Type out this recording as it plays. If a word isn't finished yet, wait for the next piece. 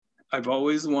I've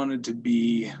always wanted to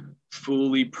be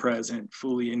fully present,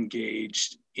 fully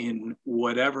engaged in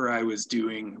whatever I was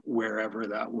doing, wherever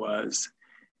that was.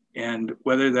 And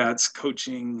whether that's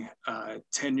coaching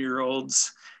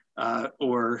 10-year-olds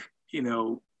or,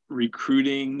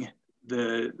 recruiting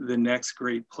the next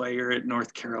great player at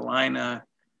North Carolina,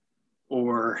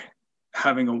 or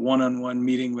having a one-on-one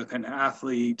meeting with an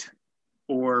athlete,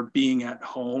 or being at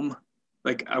home,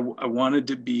 like I wanted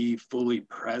to be fully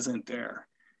present there.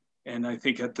 And I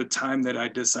think at the time that I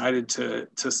decided to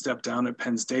step down at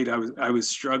Penn State, I was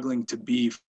struggling to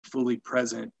be fully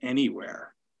present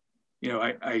anywhere.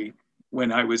 I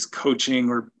when I was coaching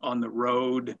or on the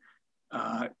road,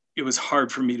 it was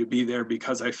hard for me to be there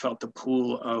because I felt the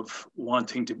pull of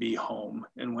wanting to be home.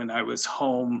 And when I was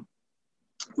home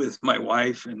with my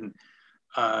wife and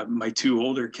my two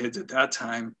older kids at that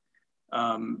time,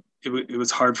 it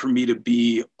was hard for me to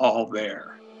be all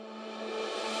there.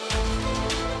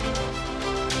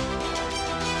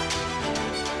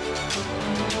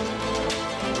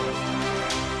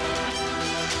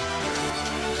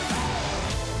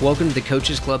 Welcome to the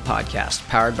Coaches Club podcast,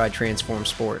 powered by Transform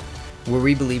Sport, where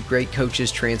we believe great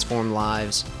coaches transform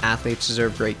lives, athletes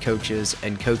deserve great coaches,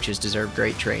 and coaches deserve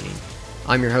great training.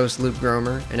 I'm your host, Luke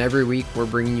Gromer, and every week we're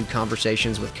bringing you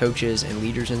conversations with coaches and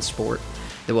leaders in sport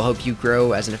that will help you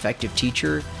grow as an effective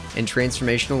teacher and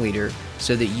transformational leader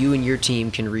so that you and your team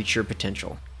can reach your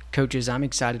potential. Coaches, I'm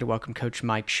excited to welcome Coach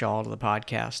Mike Schall to the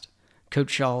podcast.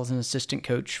 Coach Schall is an assistant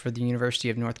coach for the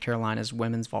University of North Carolina's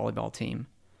women's volleyball team.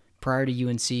 Prior to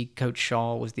UNC, Coach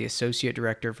Schall was the Associate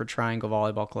Director for Triangle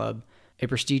Volleyball Club, a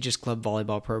prestigious club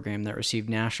volleyball program that received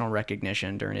national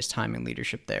recognition during his time in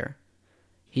leadership there.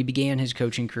 He began his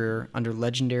coaching career under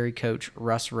legendary coach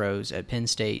Russ Rose at Penn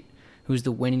State, who is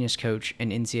the winningest coach in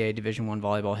NCAA Division I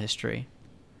volleyball history.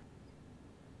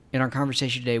 In our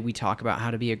conversation today, we talk about how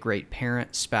to be a great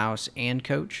parent, spouse, and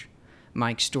coach,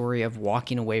 Mike's story of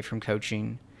walking away from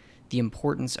coaching, the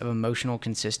importance of emotional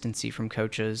consistency from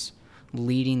coaches,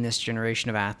 leading this generation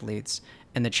of athletes,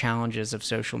 and the challenges of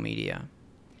social media.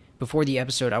 Before the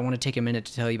episode, I want to take a minute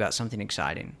to tell you about something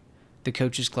exciting: the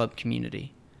Coaches Club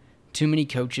community. Too many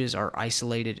coaches are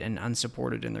isolated and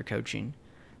unsupported in their coaching.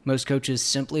 Most coaches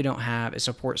simply don't have a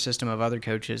support system of other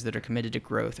coaches that are committed to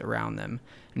growth around them,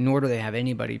 nor do they have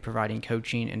anybody providing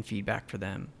coaching and feedback for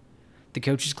them. The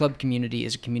Coaches Club community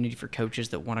is a community for coaches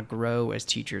that want to grow as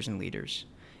teachers and leaders.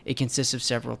 It consists of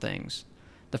several things.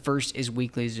 The first is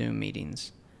weekly Zoom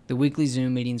meetings. The weekly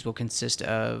Zoom meetings will consist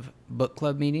of book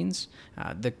club meetings.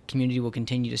 The community will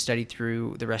continue to study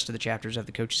through the rest of the chapters of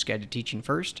the Coach's Guide to Teaching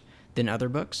first, then other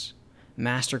books.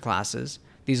 Master classes.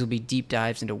 These will be deep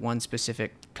dives into one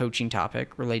specific coaching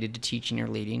topic related to teaching or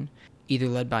leading, either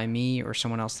led by me or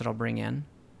someone else that I'll bring in.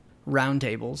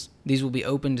 Roundtables. These will be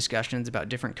open discussions about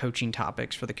different coaching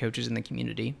topics for the coaches in the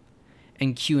community.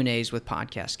 And Q&As with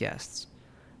podcast guests.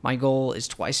 My goal is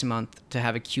twice a month to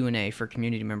have a Q&A for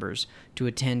community members to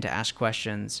attend to ask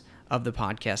questions of the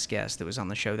podcast guest that was on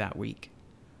the show that week.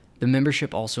 The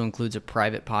membership also includes a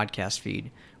private podcast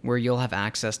feed where you'll have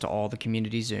access to all the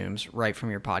community Zooms right from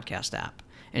your podcast app,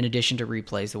 in addition to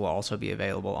replays that will also be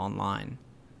available online.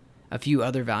 A few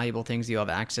other valuable things you'll have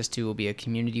access to will be a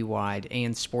community-wide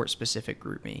and sport-specific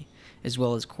GroupMe, as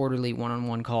well as quarterly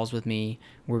one-on-one calls with me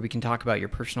where we can talk about your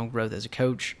personal growth as a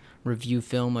coach, review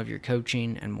film of your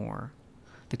coaching, and more.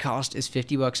 The cost is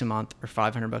 $50 a month or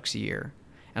 $500 a year,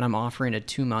 and I'm offering a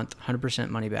 2-month 100%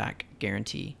 money-back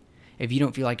guarantee. If you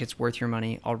don't feel like it's worth your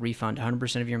money, I'll refund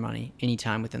 100% of your money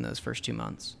anytime within those first 2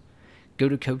 months. Go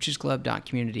to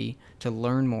coachesclub.community to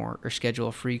learn more or schedule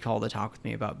a free call to talk with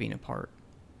me about being a part.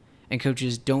 And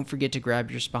coaches, don't forget to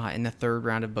grab your spot in the third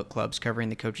round of book clubs covering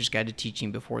the Coach's Guide to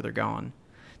Teaching before they're gone.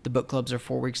 The book clubs are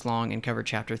 4 weeks long and cover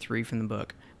Chapter 3 from the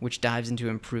book, which dives into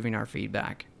improving our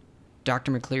feedback.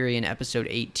 Dr. McCleary in episode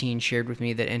 18 shared with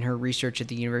me that in her research at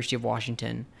the University of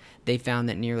Washington, they found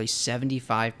that nearly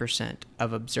 75%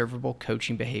 of observable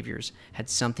coaching behaviors had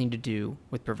something to do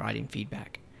with providing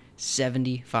feedback.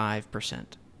 75%.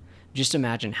 Just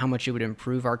imagine how much it would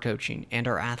improve our coaching and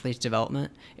our athletes'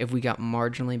 development if we got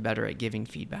marginally better at giving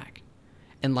feedback.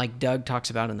 And like Doug talks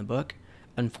about in the book,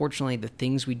 unfortunately, the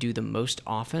things we do the most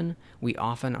often, we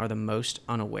often are the most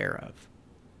unaware of.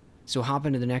 So hop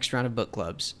into the next round of book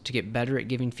clubs to get better at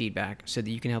giving feedback so that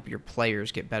you can help your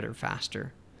players get better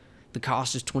faster. The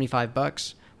cost is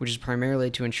 $25, which is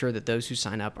primarily to ensure that those who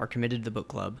sign up are committed to the book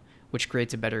club, which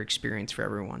creates a better experience for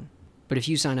everyone. But if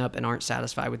you sign up and aren't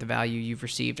satisfied with the value you've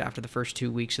received after the first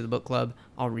 2 weeks of the book club,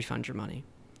 I'll refund your money.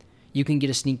 You can get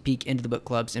a sneak peek into the book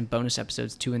clubs and bonus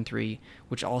episodes 2 and 3,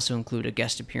 which also include a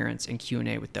guest appearance and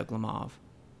Q&A with Doug Lamov.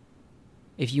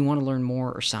 If you want to learn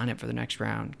more or sign up for the next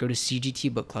round, go to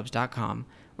cgtbookclubs.com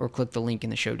or click the link in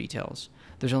the show details.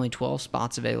 There's only 12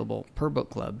 spots available per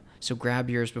book club, so grab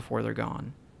yours before they're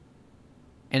gone.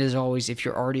 And as always, if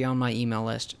you're already on my email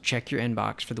list, check your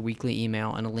inbox for the weekly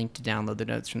email and a link to download the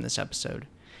notes from this episode.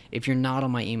 If you're not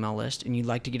on my email list and you'd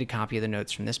like to get a copy of the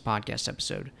notes from this podcast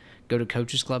episode, go to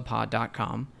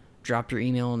coachesclubpod.com, drop your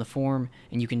email in the form,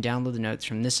 and you can download the notes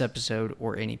from this episode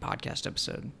or any podcast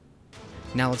episode.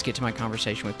 Now let's get to my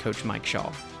conversation with Coach Mike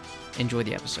Schall. Enjoy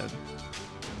the episode.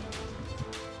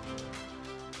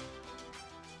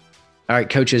 All right,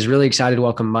 coaches, really excited to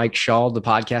welcome Mike Schall to the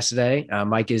podcast today.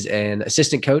 Mike is an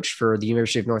assistant coach for the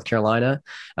University of North Carolina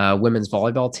women's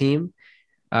volleyball team.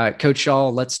 Coach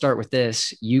Schall, let's start with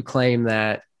this. You claim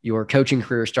that your coaching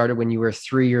career started when you were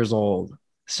 3 years old.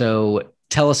 So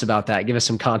tell us about that. Give us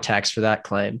some context for that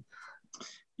claim.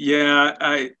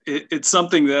 Yeah, it's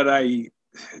something that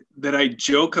I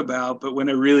joke about, but when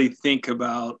I really think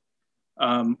about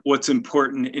what's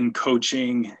important in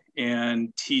coaching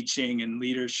and teaching and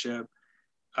leadership,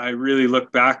 I really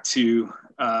look back to,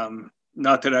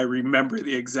 not that I remember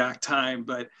the exact time,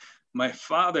 but my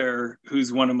father,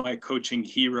 who's one of my coaching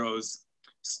heroes,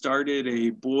 started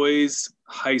a boys'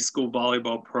 high school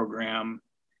volleyball program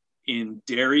in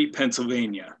Derry,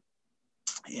 Pennsylvania.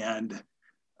 And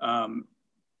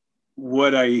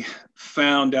what I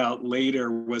found out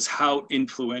later was how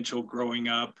influential growing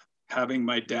up, having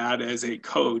my dad as a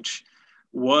coach,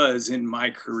 was in my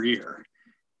career.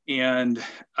 And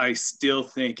I still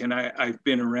think, and I've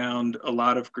been around a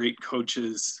lot of great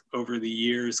coaches over the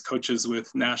years, coaches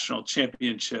with national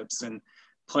championships and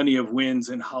plenty of wins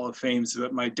and Hall of Fames,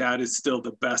 but my dad is still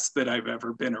the best that I've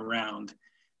ever been around.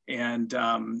 And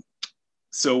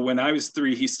so when I was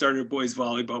 3, he started a boys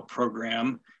volleyball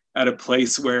program at a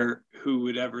place where who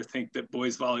would ever think that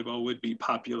boys volleyball would be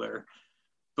popular.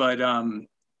 But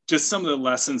just some of the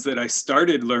lessons that I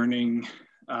started learning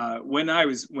when I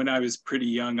was pretty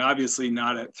young, obviously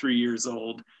not at 3 years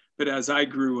old, but as I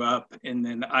grew up, and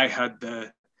then I had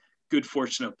the good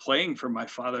fortune of playing for my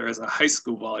father as a high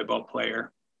school volleyball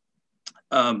player,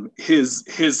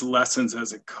 his lessons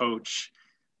as a coach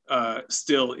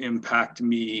still impact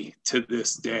me to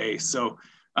this day. So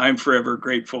I'm forever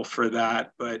grateful for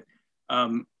that. But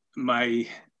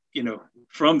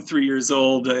from 3 years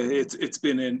old, it's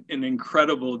been an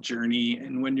incredible journey.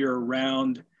 And when you're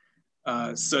around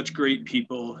such great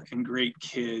people and great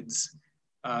kids,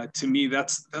 to me,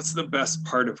 that's the best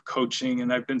part of coaching.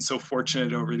 And I've been so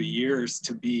fortunate over the years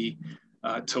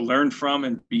to learn from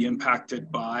and be impacted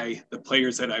by the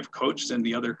players that I've coached and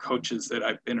the other coaches that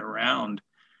I've been around.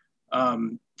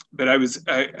 But I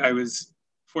was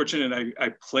fortunate. I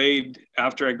played,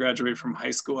 after I graduated from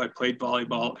high school, I played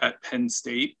volleyball at Penn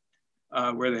State,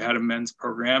 where they had a men's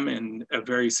program and a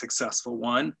very successful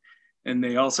one. And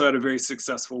they also had a very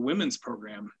successful women's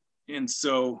program. And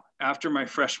so after my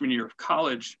freshman year of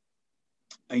college,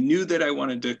 I knew that I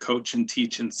wanted to coach and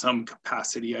teach in some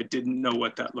capacity. I didn't know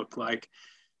what that looked like.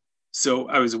 So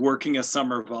I was working a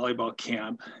summer volleyball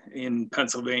camp in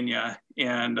Pennsylvania,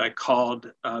 and I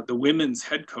called the women's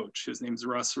head coach. His name's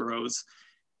Russ Rose,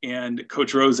 and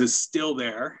Coach Rose is still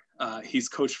there. He's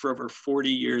coached for over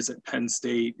 40 years at Penn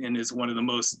State and is one of the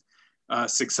most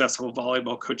successful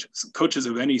volleyball coaches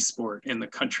of any sport in the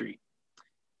country.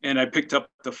 And I picked up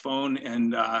the phone,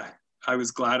 and I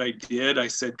was glad I did. I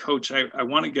said, Coach, I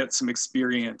want to get some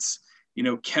experience.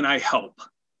 Can I help?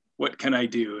 What can I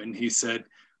do? And he said,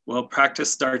 well,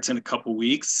 practice starts in a couple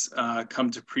weeks. Come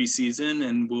to preseason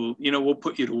and we'll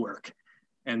put you to work.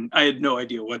 And I had no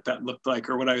idea what that looked like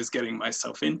or what I was getting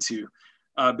myself into.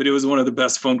 But it was one of the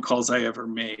best phone calls I ever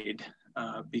made,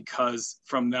 because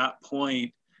from that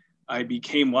point, I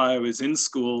became, while I was in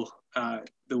school,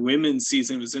 the women's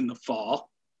season was in the fall.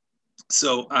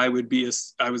 So I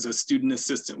was a student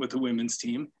assistant with the women's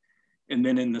team. And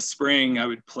then in the spring, I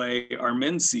would play our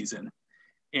men's season.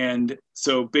 And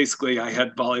so basically I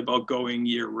had volleyball going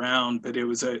year round, but it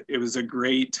was a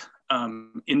great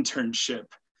internship,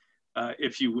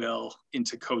 if you will,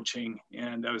 into coaching.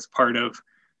 And I was part of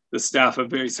the staff of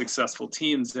very successful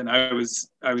teams. And I was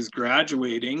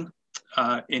graduating,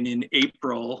 and in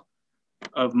April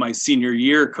of my senior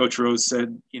year, Coach Rose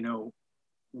said,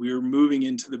 we were moving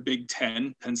into the Big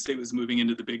Ten. Penn State was moving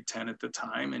into the Big Ten at the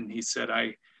time. And he said,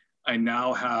 I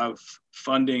now have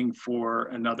funding for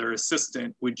another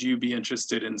assistant. Would you be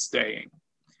interested in staying?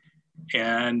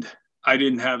 And I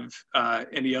didn't have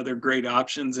any other great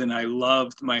options, and I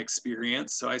loved my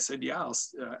experience. So I said, yeah,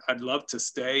 I'd love to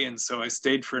stay. And so I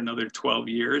stayed for another 12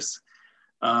 years.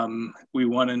 We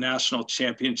won a national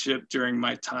championship during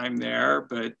my time there,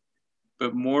 but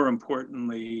more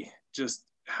importantly, just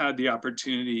had the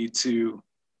opportunity to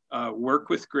work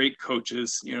with great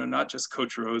coaches, not just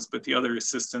Coach Rose, but the other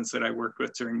assistants that I worked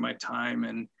with during my time,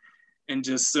 and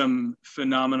just some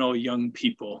phenomenal young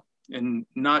people, and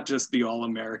not just the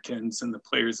All-Americans and the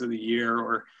Players of the Year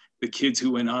or the kids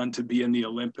who went on to be in the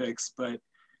Olympics, but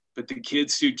the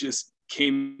kids who just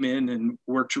came in and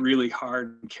worked really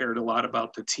hard and cared a lot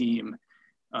about the team.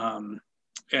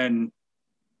 And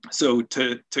so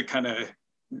to kind of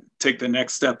take the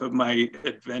next step of my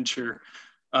adventure,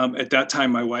 at that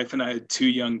time, my wife and I had 2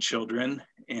 young children,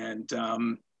 and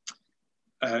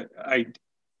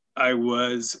I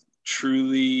was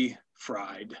truly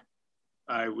fried.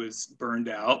 I was burned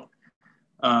out,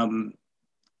 and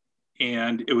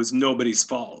it was nobody's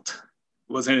fault.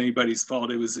 It wasn't anybody's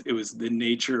fault. It was the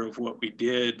nature of what we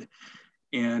did.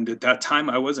 And at that time,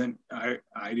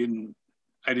 I didn't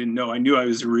know. I knew I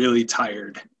was really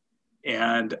tired,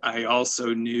 and I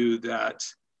also knew that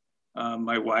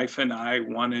my wife and I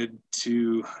wanted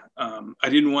to. I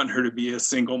didn't want her to be a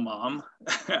single mom.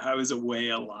 I was away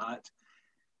a lot,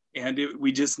 and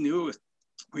we just knew it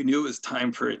was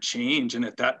time for a change. And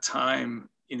at that time,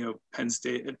 Penn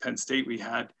State, we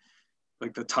had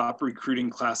like the top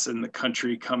recruiting class in the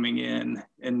country coming in,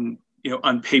 and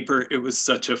on paper, it was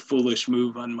such a foolish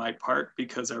move on my part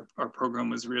because our program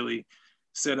was really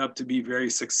set up to be very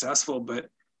successful, but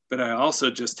I also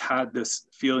just had this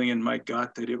feeling in my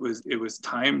gut that it was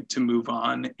time to move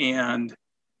on. And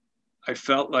I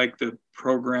felt like the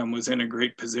program was in a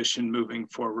great position moving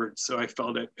forward. So I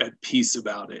felt at peace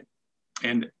about it.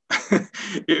 And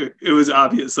it was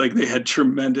obvious, like they had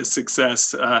tremendous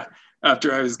success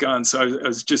after I was gone. So I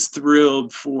was just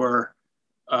thrilled for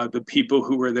the people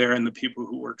who were there and the people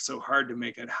who worked so hard to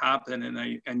make it happen. And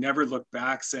I never looked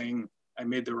back saying I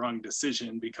made the wrong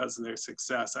decision because of their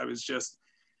success. I was just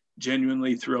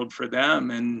genuinely thrilled for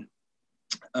them. And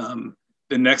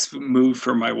the next move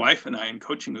for my wife and I in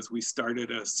coaching was we started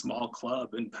a small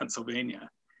club in Pennsylvania.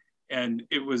 And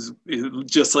it was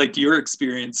just like you're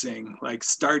experiencing, like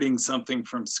starting something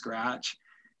from scratch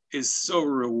is so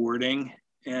rewarding.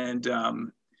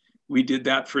 And we did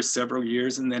that for several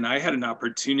years. And then I had an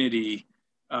opportunity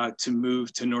to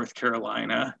move to North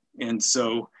Carolina. And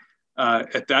so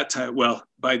at that time, well,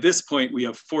 by this point, we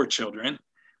have 4 children.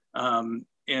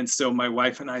 And so my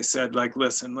wife and I said, like,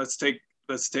 listen, let's take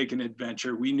an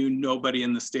adventure. We knew nobody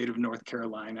in the state of North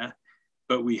Carolina,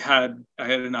 but I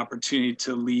had an opportunity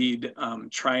to lead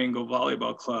Triangle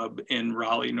Volleyball Club in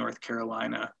Raleigh, North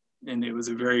Carolina. And it was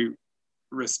a very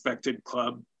respected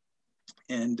club.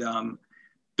 And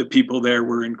the people there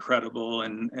were incredible.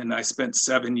 And I spent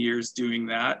 7 years doing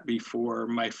that before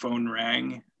my phone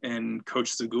rang, and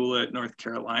Coach Segula at North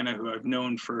Carolina, who I've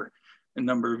known for a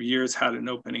number of years, had an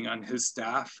opening on his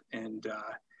staff and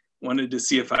wanted to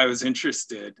see if I was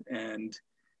interested. And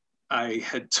I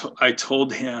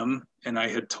told him, and I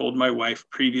had told my wife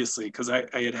previously, because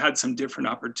I had some different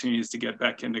opportunities to get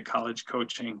back into college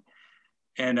coaching.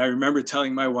 And I remember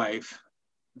telling my wife,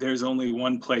 there's only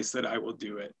one place that I will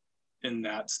do it, and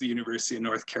that's the University of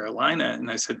North Carolina. And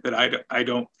I said, but I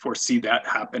don't foresee that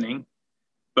happening.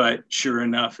 But sure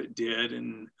enough, it did.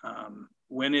 And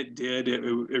when it did, it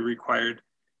required,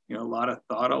 a lot of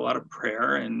thought, a lot of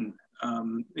prayer, and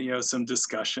some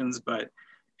discussions. But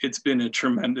it's been a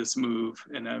tremendous move,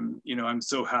 and I'm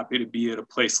so happy to be at a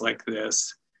place like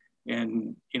this,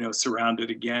 and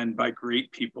surrounded again by great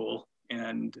people,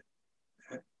 and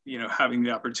having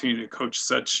the opportunity to coach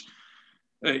such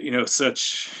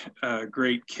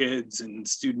great kids and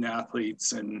student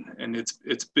athletes, and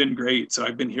it's been great. So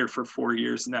I've been here for 4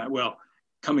 years now. Well,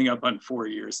 coming up on 4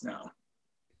 years now.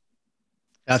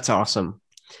 That's awesome.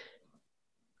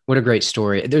 What a great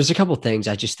story. There's a couple of things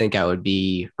I just think I would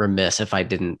be remiss if I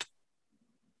didn't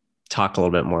talk a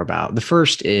little bit more about. The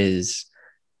first is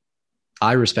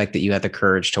I respect that you had the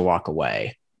courage to walk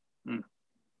away.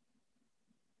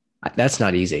 That's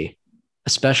not easy,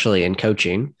 especially in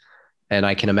coaching. And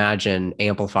I can imagine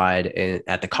amplified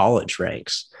at the college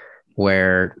ranks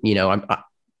where,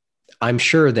 I'm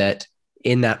sure that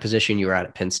in that position you were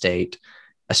at Penn State,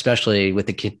 especially with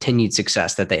the continued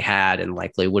success that they had and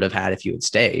likely would have had if you had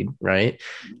stayed, right?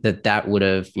 That would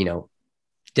have,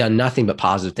 done nothing but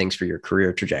positive things for your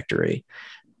career trajectory.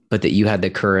 But that you had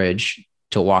the courage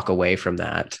to walk away from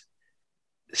that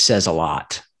says a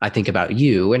lot, I think, about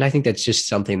you. And I think that's just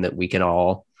something that we can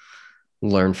all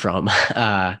learn from.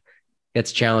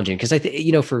 It's challenging because I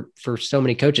think, for so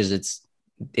many coaches,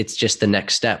 it's just the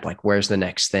next step. Like, where's the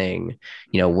next thing?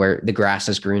 Where the grass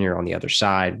is greener on the other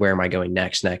side. Where am I going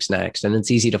next? And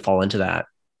it's easy to fall into that.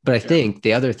 But I think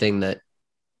the other thing that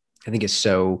I think is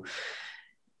so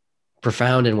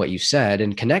profound in what you said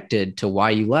and connected to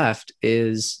why you left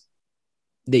is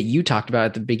that you talked about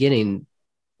at the beginning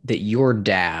that your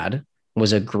dad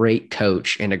was a great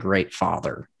coach and a great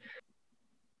father.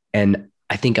 And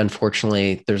I think,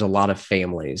 unfortunately, there's a lot of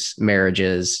families,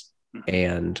 marriages,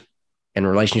 and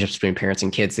relationships between parents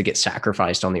and kids that get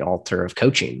sacrificed on the altar of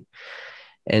coaching.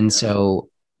 And so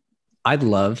I'd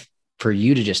love for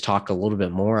you to just talk a little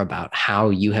bit more about how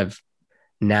you have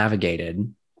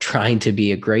navigated trying to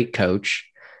be a great coach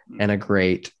and a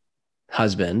great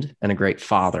husband and a great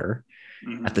father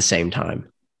at the same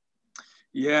time.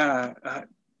 Yeah.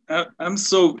 I'm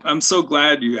so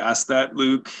glad you asked that,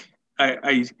 Luke.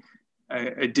 I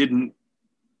didn't,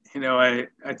 I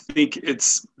think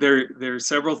there are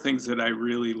several things that I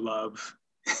really love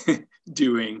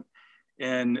doing.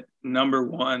 And number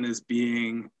one is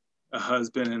being a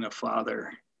husband and a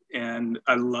father. And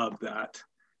I love that.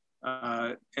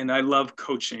 And I love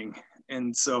coaching.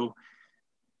 And so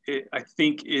I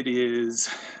think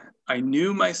I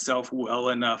knew myself well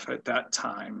enough at that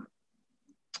time.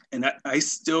 And I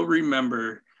still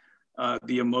remember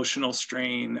the emotional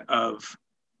strain of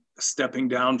stepping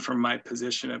down from my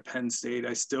position at Penn State.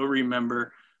 I still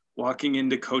remember walking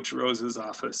into Coach Rose's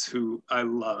office, who I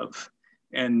love.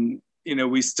 And,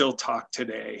 we still talk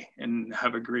today and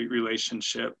have a great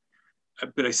relationship.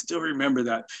 But I still remember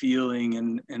that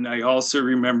feeling. And I also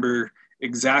remember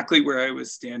exactly where I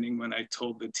was standing when I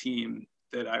told the team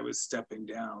that I was stepping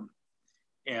down.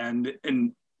 And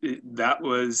that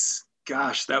was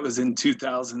in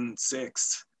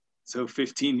 2006. So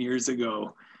 15 years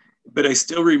ago. But I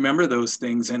still remember those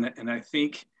things. And I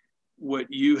think what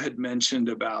you had mentioned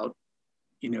about,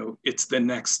 it's the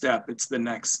next step.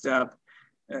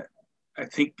 I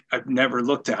think I've never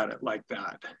looked at it like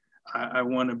that. I've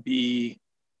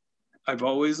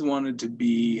always wanted to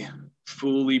be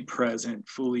fully present,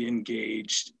 fully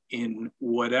engaged in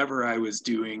whatever I was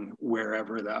doing,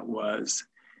 wherever that was.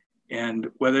 And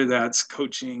whether that's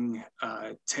coaching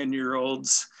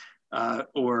 10-year-olds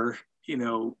or,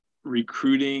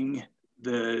 recruiting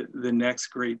the next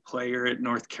great player at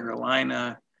North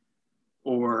Carolina,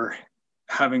 or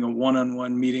having a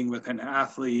one-on-one meeting with an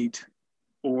athlete,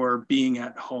 or being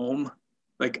at home,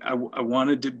 like I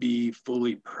wanted to be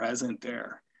fully present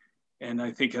there. And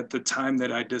I think at the time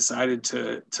that I decided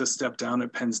to step down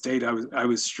at Penn State, I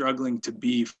was struggling to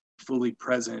be fully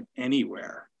present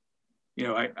anywhere.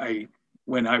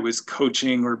 When I was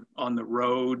coaching or on the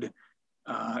road,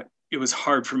 it was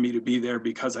hard for me to be there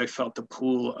because I felt the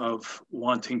pull of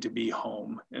wanting to be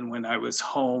home. And when I was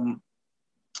home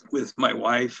with my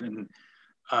wife and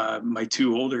my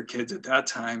two older kids at that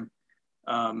time,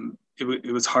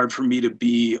 it was hard for me to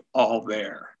be all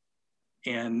there.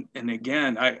 And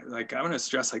again, I want to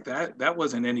stress that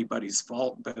wasn't anybody's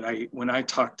fault. But when I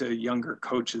talk to younger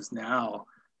coaches now,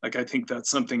 I think that's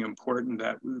something important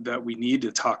that we need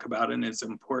to talk about, and is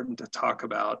important to talk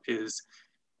about is,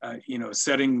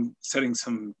 setting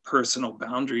some personal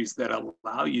boundaries that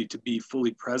allow you to be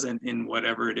fully present in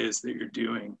whatever it is that you're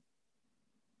doing.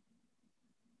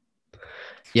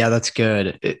 Yeah, that's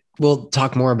good. We'll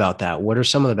talk more about that. What are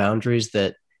some of the boundaries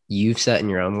that you've set in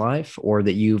your own life, or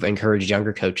that you've encouraged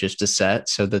younger coaches to set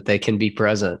so that they can be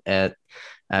present at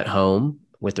home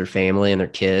with their family and their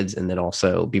kids, and then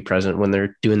also be present when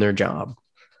they're doing their job?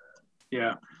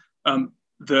 Yeah.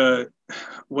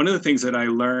 One of the things that I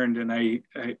learned, and I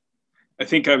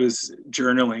think I was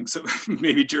journaling, so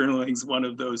maybe journaling is one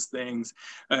of those things.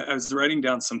 I was writing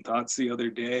down some thoughts the other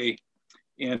day,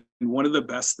 and one of the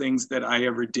best things that I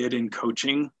ever did in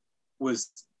coaching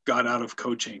was got out of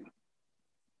coaching.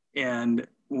 And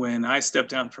when I stepped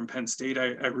down from Penn State,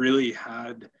 I really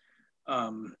had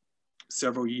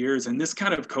several years, and this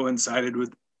kind of coincided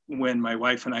with when my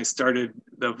wife and I started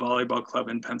the volleyball club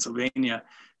in Pennsylvania,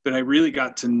 but I really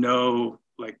got to know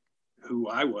who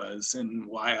I was and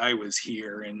why I was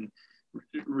here, and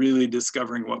really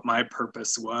discovering what my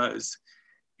purpose was.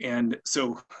 And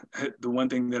so the one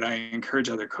thing that I encourage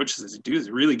other coaches to do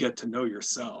is really get to know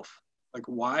yourself.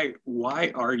 Why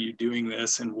are you doing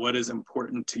this, and what is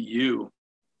important to you?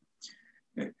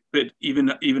 But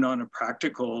even on a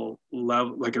practical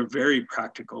level, a very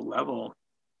practical level,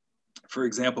 for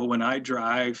example, when I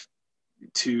drive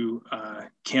to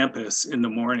campus in the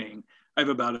morning, I have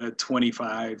about a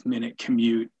 25-minute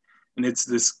commute, and it's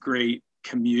this great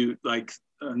commute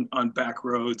on back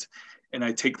roads, and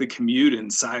I take the commute in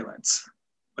silence.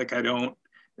 I don't,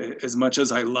 as much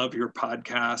as I love your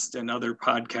podcast and other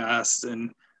podcasts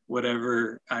and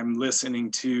whatever I'm listening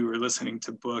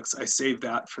to books, I save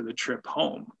that for the trip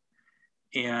home.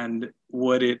 And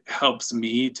what it helps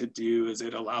me to do is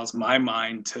it allows my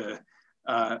mind to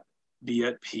be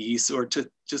at peace, or to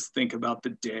just think about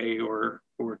the day, or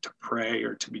to pray,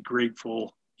 or to be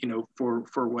grateful,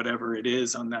 for whatever it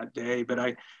is on that day. But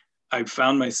I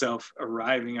found myself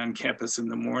arriving on campus in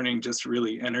the morning just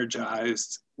really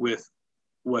energized with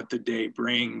what the day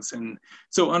brings. And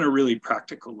so on a really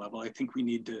practical level, I think we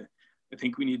need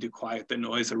to quiet the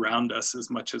noise around us as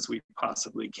much as we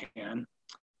possibly can.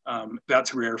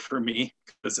 That's rare for me,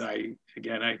 because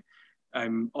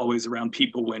I'm always around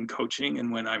people when coaching,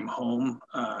 and when I'm home,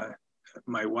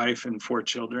 my wife and 4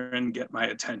 children get my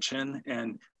attention,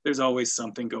 and there's always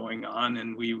something going on.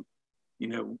 And we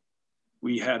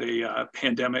had a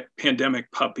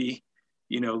pandemic puppy,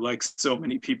 like so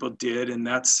many people did, and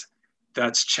that's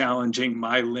challenging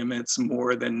my limits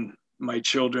more than my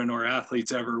children or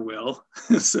athletes ever will.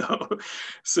 so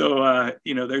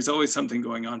there's always something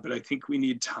going on, but I think we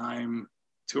need time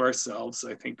to ourselves.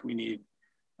 I think we need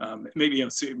maybe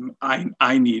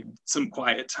I need some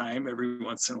quiet time every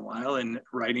once in a while, and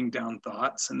writing down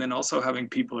thoughts, and then also having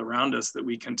people around us that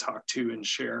we can talk to and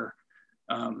share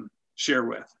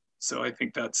with. So I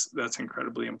think that's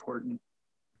incredibly important.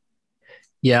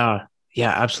 Yeah,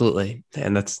 absolutely.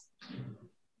 And that's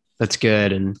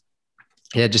good. And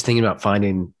yeah, just thinking about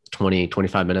finding 20,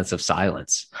 25 minutes of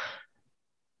silence.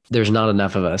 There's not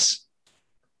enough of us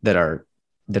that are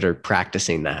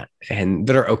practicing that, and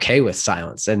that are okay with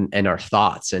silence and our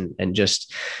thoughts, and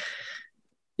just,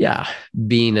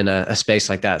 being in a space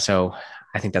like that. So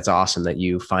I think that's awesome that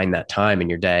you find that time in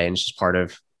your day, and it's just part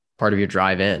of your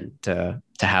drive in to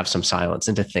have some silence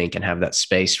and to think and have that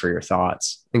space for your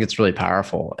thoughts. I think it's really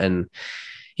powerful. And,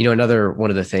 another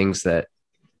one of the things that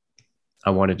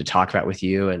I wanted to talk about with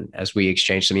you, and as we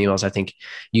exchange some emails, I think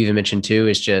you even mentioned too,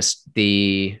 is just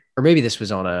or maybe this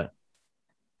was on a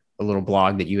little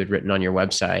blog that you had written on your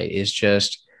website, is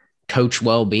just coach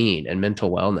well-being and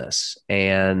mental wellness.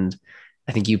 And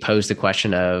I think you posed the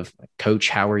question of, coach,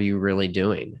 how are you really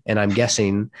doing? And I'm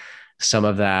guessing some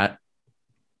of that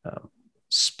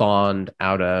spawned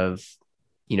out of,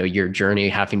 your journey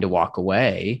having to walk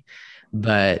away.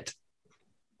 But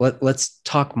let's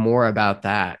talk more about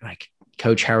that. Like,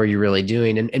 coach, how are you really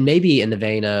doing? And maybe in the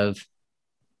vein of,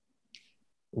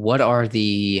 what are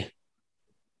maybe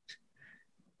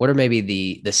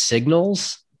the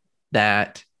signals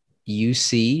that you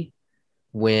see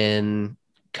when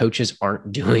coaches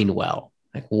aren't doing well?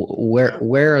 Like,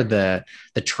 where are the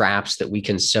traps that we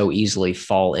can so easily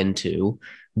fall into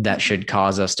that should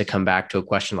cause us to come back to a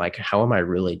question like, how am I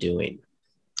really doing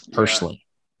personally?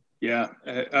 Yeah.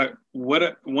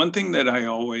 One thing that I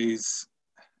always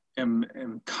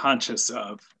am conscious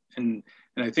of, and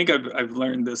I think I've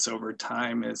learned this over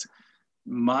time, is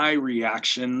my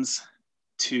reactions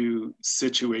to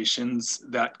situations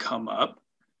that come up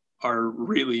are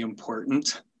really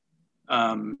important.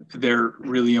 They're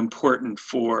really important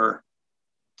for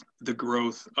the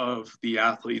growth of the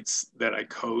athletes that I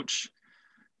coach.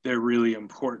 They're really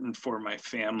important for my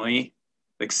family.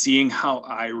 Like, seeing how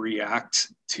I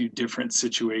react to different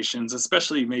situations,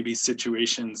 especially maybe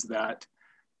situations that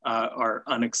are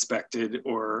unexpected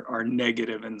or are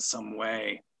negative in some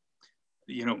way.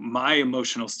 My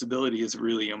emotional stability is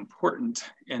really important.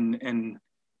 And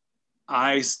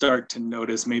I start to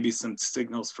notice maybe some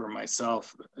signals for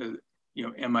myself.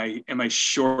 Am I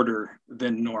shorter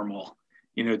than normal?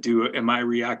 Am I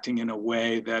reacting in a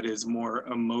way that is more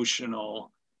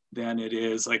emotional than it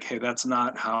is like, hey, that's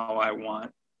not how I want.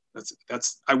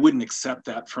 I wouldn't accept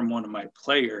that from one of my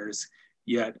players,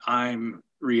 yet I'm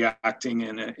reacting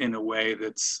in a way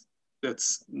that's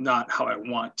not how I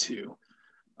want to.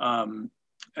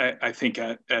 I think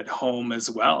at home as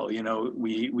well,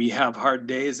 we have hard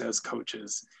days as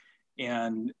coaches,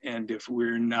 and if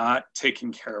we're not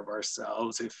taking care of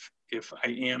ourselves, if I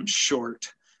am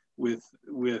short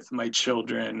with my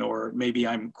children, or maybe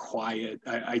I'm quiet,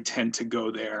 I tend to go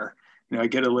there. I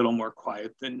get a little more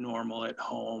quiet than normal at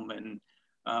home. And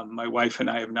my wife and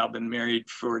I have now been married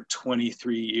for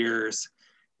 23 years,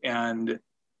 and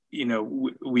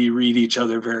we read each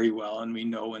other very well, and we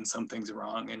know when something's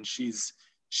wrong. And she's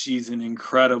an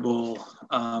incredibly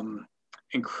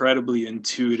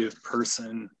intuitive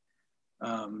person,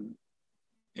 and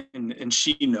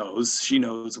she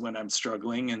knows when I'm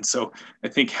struggling. And so I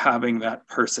think having that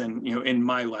person, in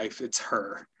my life, it's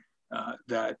her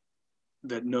that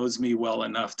knows me well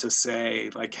enough to say,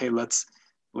 like, hey, let's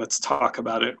talk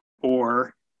about it.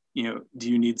 Or, do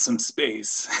you need some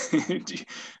space?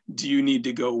 do you need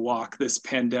to go walk this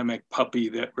pandemic puppy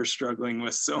that we're struggling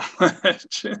with so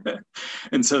much?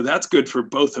 And so that's good for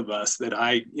both of us, that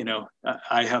I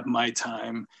have my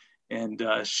time, and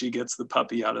she gets the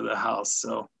puppy out of the house.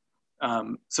 So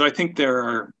I think there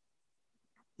are,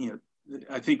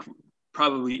 I think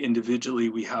probably individually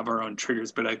we have our own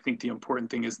triggers, but I think the important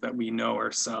thing is that we know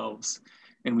ourselves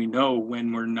and we know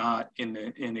when we're not in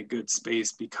a good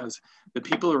space, because the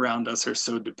people around us are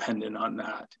so dependent on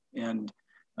that. And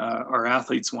our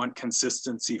athletes want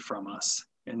consistency from us,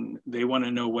 and they want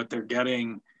to know what they're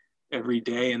getting every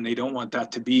day, and they don't want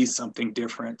that to be something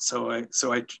different. So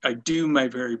I do my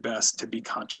very best to be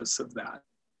conscious of that.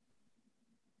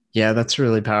 Yeah, that's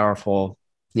really powerful.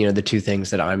 You know, the two things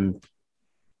that I'm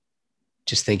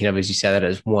just thinking of as you said that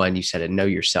is, one, you said it, know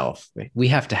yourself. We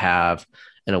have to have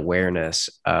an awareness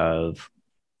of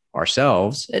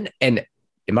ourselves. And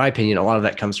in my opinion, a lot of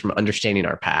that comes from understanding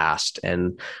our past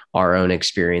and our own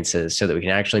experiences so that we can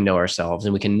actually know ourselves,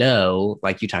 and we can know,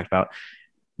 like you talked about,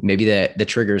 maybe the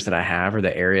triggers that I have or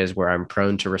the areas where I'm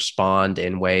prone to respond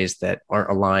in ways that aren't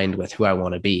aligned with who I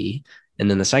want to be. And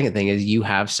then the second thing is you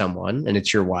have someone, and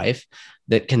it's your wife,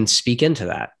 that can speak into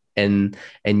that. And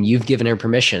you've given her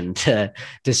permission to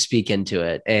speak into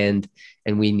it. And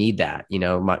we need that. You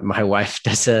know, my wife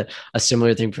does a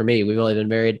similar thing for me. We've only been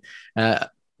married.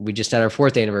 We just had our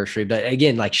 4th anniversary, but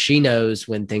again, like, she knows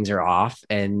when things are off,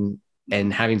 and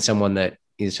having someone that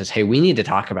says, hey, we need to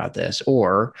talk about this,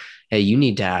 or, hey, you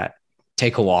need to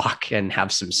take a walk and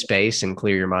have some space and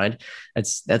clear your mind.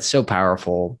 That's so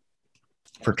powerful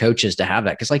for coaches to have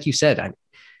that. Cause like you said,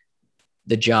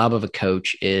 the job of a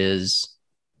coach is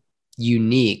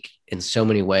unique in so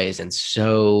many ways, and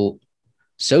so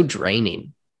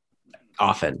draining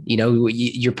often. You know,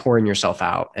 you're pouring yourself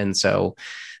out. And so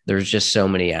there's just so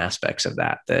many aspects of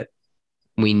that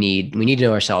we need to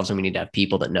know ourselves, and we need to have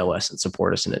people that know us and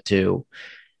support us in it too.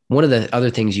 One of the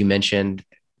other things you mentioned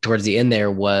towards the end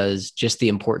there was just the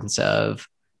importance of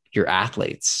your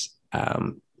athletes,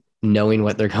 knowing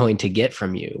what they're going to get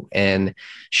from you and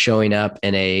showing up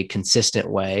in a consistent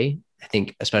way. I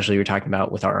think especially you're talking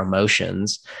about with our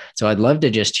emotions. So I'd love to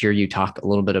just hear you talk a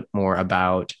little bit more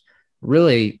about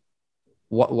really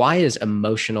why is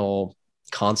emotional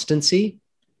constancy,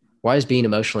 why is being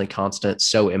emotionally constant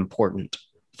so important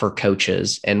for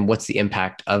coaches, and what's the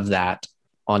impact of that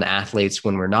on athletes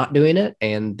when we're not doing it,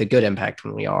 and the good impact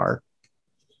when we are?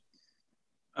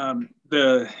 And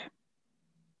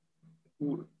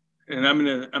I'm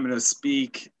gonna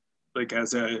speak like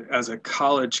as a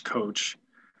college coach,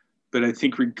 but I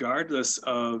think regardless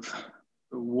of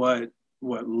what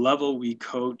level we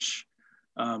coach,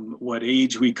 what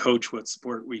age we coach, what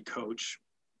sport we coach,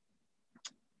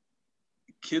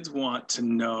 kids want to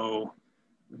know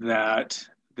that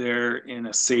they're in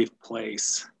a safe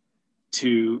place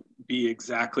to be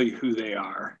exactly who they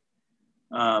are.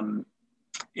 And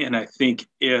I think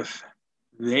if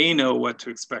they know what to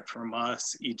expect from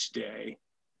us each day,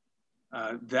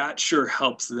 that sure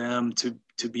helps them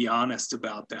to be honest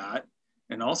about that,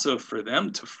 and also for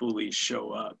them to fully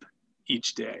show up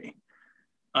each day.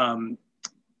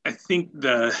 I think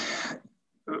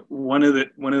one of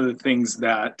the things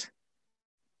that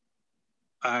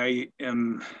I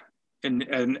am,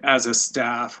 and as a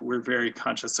staff, we're very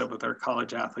conscious of with our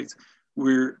college athletes,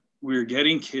 we're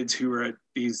getting kids who are at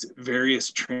these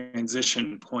various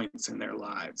transition points in their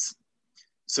lives.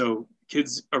 So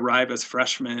kids arrive as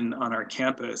freshmen on our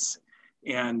campus,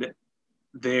 and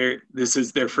this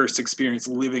is their first experience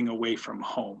living away from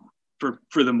home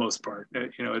for the most part,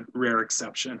 you know, a rare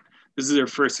exception. This is their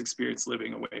first experience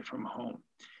living away from home.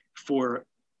 For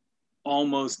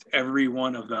almost every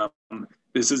one of them,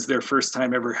 this is their first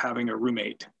time ever having a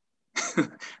roommate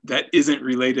that isn't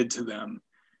related to them.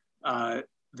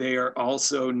 They are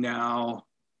also now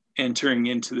entering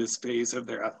into this phase of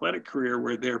their athletic career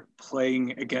where they're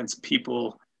playing against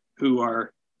people who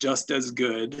are just as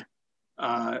good,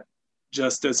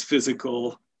 just as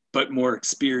physical, but more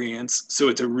experienced. So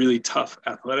it's a really tough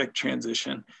athletic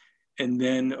transition. And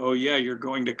then, oh yeah, you're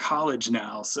going to college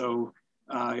now. So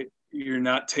you're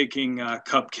not taking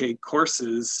cupcake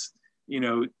courses, you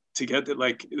know, to get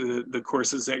the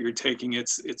courses that you're taking,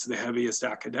 it's the heaviest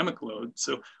academic load.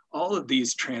 So all of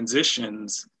these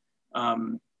transitions,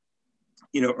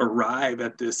 you know, arrive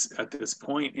at this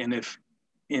point. And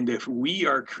if we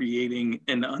are creating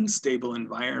an unstable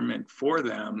environment for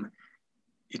them,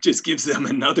 it just gives them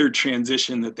another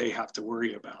transition that they have to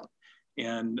worry about.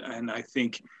 And I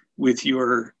think with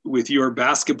your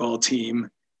basketball team,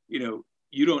 you know,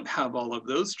 you don't have all of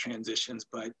those transitions,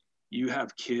 but you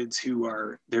have kids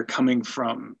they're coming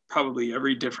from probably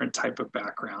every different type of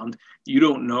background. You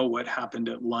don't know what happened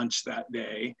at lunch that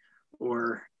day,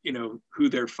 or, you know, who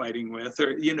they're fighting with,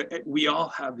 or, you know, we all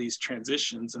have these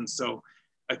transitions. And so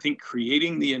I think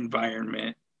creating the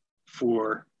environment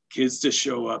for kids to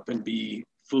show up and be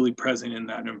fully present in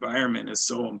that environment is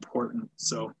so important.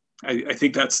 So I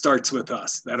think that starts with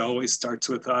us. That always starts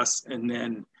with us. And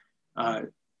then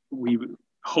we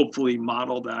hopefully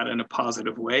model that in a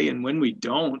positive way. And when we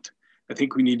don't, I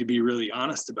think we need to be really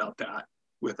honest about that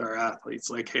with our athletes.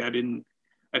 Like, hey, I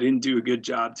didn't do a good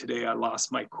job today. I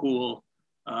lost my cool.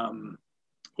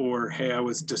 Or, hey, I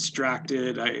was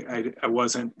distracted. I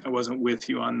wasn't with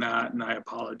you on that, and I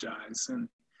apologize. And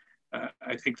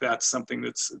I think that's something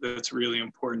that's really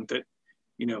important that,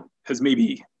 has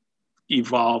maybe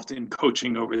evolved in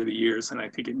coaching over the years. And I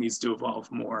think it needs to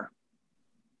evolve more.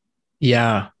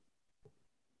 Yeah.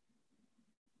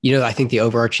 I think the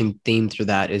overarching theme through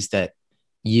that is that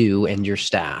you and your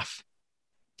staff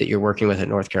that you're working with at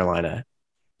North Carolina,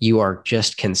 you are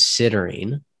just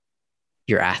considering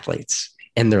your athletes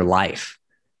and their life.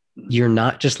 You're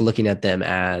not just looking at them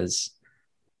as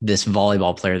this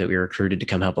volleyball player that we recruited to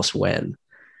come help us win.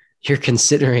 You're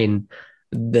considering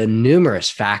the numerous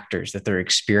factors that they're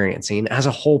experiencing as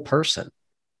a whole person.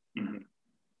 Mm-hmm.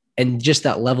 And just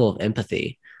that level of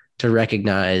empathy to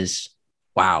recognize,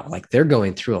 wow, like they're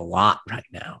going through a lot right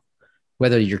now,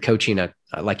 whether you're coaching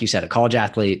like you said, a college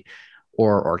athlete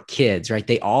or kids, right?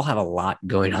 They all have a lot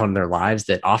going on in their lives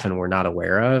that often we're not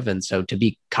aware of. And so to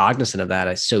be cognizant of that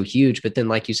is so huge. But then,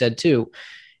 like you said, too,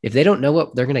 if they don't know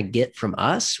what they're going to get from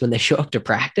us when they show up to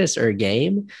practice or a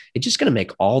game, it's just going to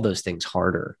make all those things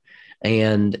harder.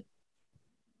 And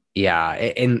yeah.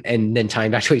 And then tying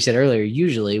back to what you said earlier,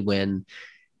 usually when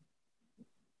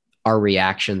our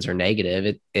reactions are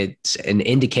negative, it's an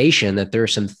indication that there are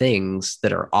some things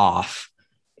that are off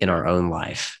in our own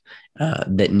life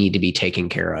that need to be taken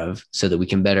care of so that we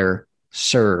can better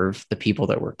serve the people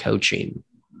that we're coaching.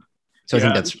 So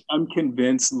I think I'm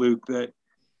convinced, Luke, that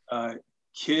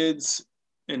kids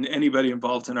and anybody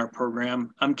involved in our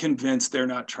program, I'm convinced they're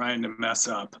not trying to mess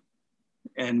up,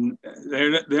 and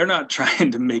they're not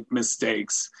trying to make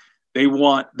mistakes. They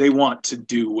want to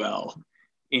do well.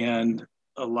 And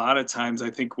a lot of times I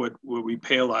think what we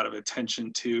pay a lot of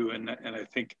attention to, and I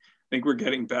think we're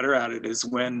getting better at it, is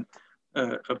when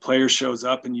a player shows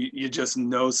up and you just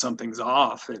know something's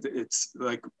off. It's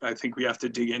like, I think we have to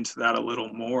dig into that a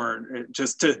little more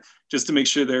just to make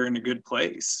sure they're in a good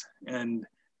place. And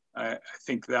I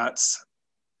think that's,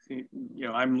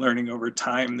 I'm learning over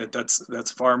time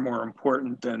that's far more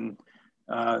important than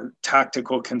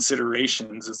tactical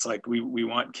considerations. It's like we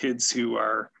want kids who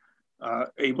are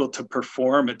able to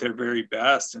perform at their very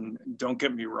best. And don't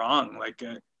get me wrong, like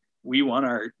we want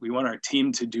our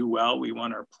team to do well. We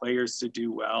want our players to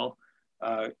do well.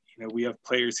 We have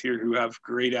players here who have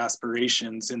great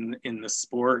aspirations in the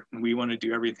sport, and we want to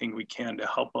do everything we can to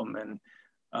help them. And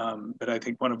but I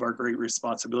think one of our great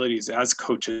responsibilities as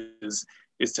coaches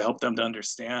is to help them to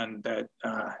understand that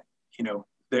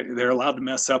they're allowed to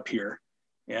mess up here,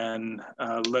 and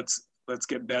let's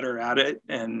get better at it,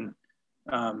 and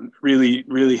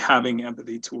really having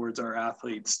empathy towards our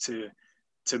athletes to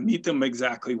meet them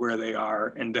exactly where they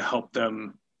are and to help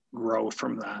them grow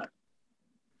from that.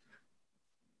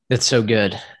 That's so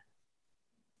good.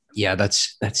 Yeah,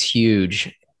 that's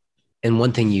huge. And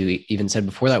one thing you even said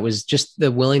before that was just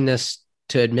the willingness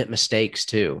to admit mistakes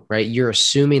too, right? You're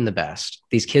assuming the best.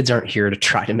 These kids aren't here to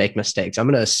try to make mistakes. I'm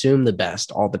going to assume the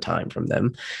best all the time from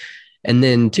them. And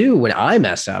then too, when I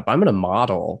mess up, I'm going to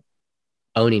model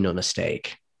owning a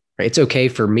mistake, right? It's okay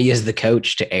for me as the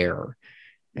coach to err.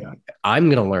 Yeah. I'm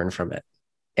going to learn from it.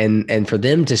 And for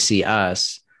them to see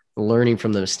us learning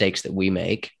from the mistakes that we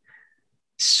make,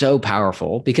 so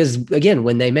powerful, because again,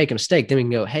 when they make a mistake, then we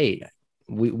can go, hey,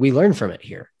 we learn from it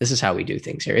here. This is how we do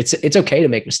things here. It's okay to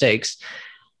make mistakes,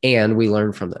 and we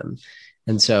learn from them.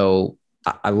 And so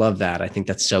I love that. I think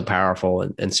that's so powerful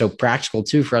and so practical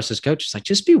too for us as coaches. Like,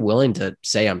 just be willing to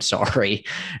say, I'm sorry.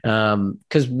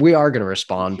 Because we are going to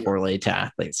respond poorly to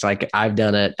athletes. Like, I've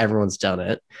done it. Everyone's done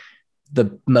it.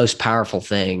 The most powerful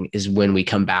thing is when we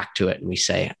come back to it and we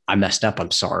say, I messed up.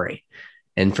 I'm sorry.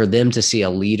 And for them to see a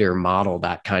leader model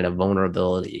that kind of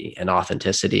vulnerability and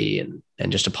authenticity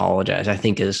and just apologize, I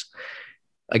think is,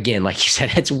 again, like you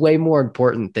said, it's way more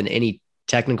important than any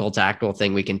technical, tactical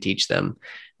thing we can teach them,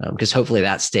 because hopefully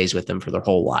that stays with them for their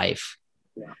whole life.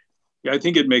 Yeah, I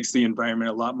think it makes the environment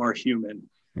a lot more human,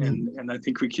 and I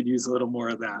think we could use a little more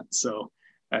of that. So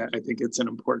I think it's an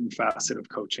important facet of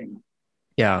coaching.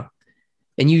 Yeah.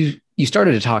 And you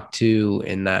started to talk too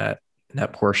in that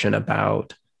portion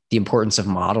about the importance of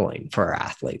modeling for our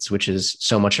athletes, which is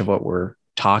so much of what we're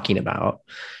talking about.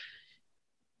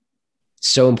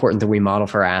 So important that we model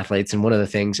for our athletes. And one of the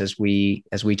things as we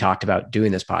talked about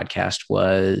doing this podcast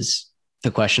was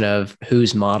the question of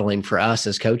who's modeling for us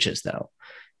as coaches, though.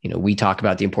 We talk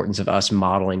about the importance of us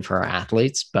modeling for our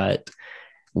athletes, but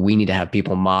we need to have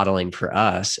people modeling for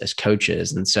us as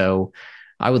coaches. And so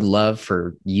I would love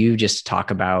for you just to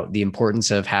talk about the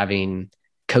importance of having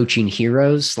coaching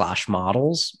heroes /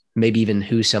 models, maybe even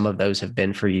who some of those have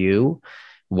been for you,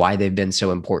 why they've been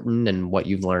so important, and what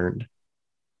you've learned.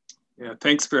 Yeah,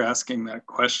 thanks for asking that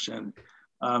question.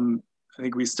 I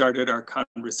think we started our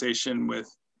conversation with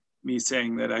me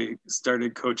saying that I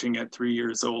started coaching at 3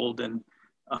 years old, and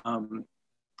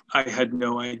I had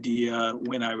no idea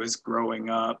when I was growing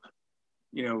up,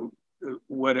 you know,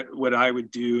 what I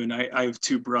would do. And I have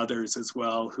two brothers as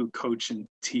well who coach and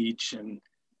teach. And,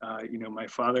 you know, my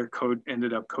father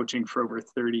ended up coaching for over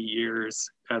 30 years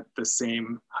at the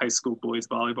same high school boys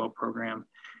volleyball program.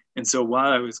 And so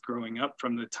while I was growing up,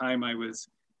 from the time I was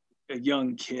a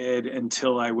young kid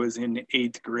until I was in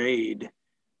 8th grade,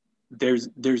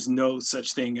 there's no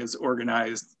such thing as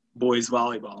organized boys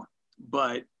volleyball.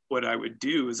 But what I would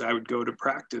do is I would go to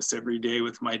practice every day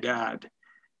with my dad.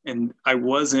 And I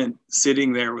wasn't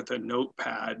sitting there with a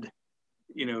notepad,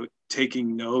 you know,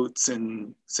 taking notes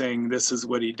and saying, this is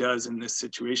what he does in this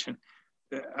situation.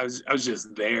 I was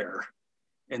just there.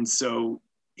 And so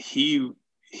he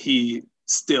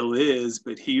still is,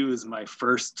 but he was my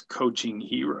first coaching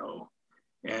hero.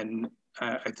 And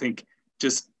I think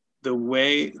just the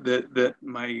way that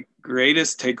my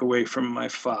greatest takeaway from my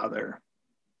father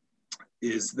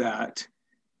is that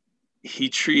he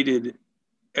treated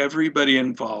everybody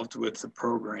involved with the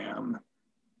program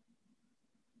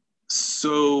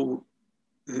so,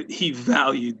 he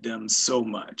valued them so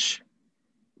much.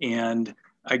 And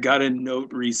I got a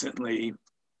note recently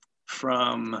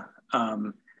from,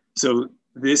 so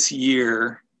this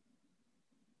year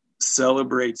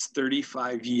celebrates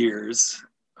 35 years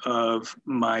of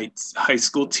my high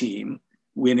school team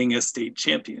winning a state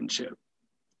championship.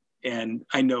 And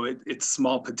I know it's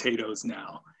small potatoes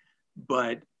now,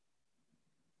 but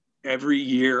every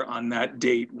year on that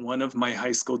date, one of my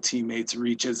high school teammates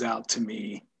reaches out to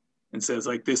me and says,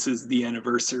 like, this is the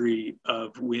anniversary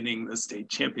of winning the state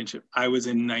championship. I was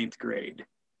in 9th grade.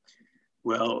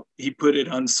 Well, he put it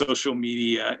on social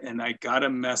media, and I got a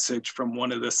message from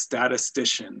one of the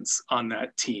statisticians on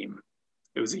that team.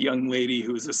 It was a young lady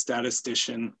who was a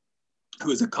statistician who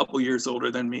was a couple years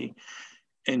older than me.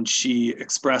 And she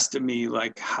expressed to me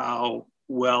like how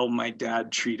well my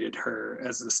dad treated her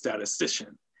as a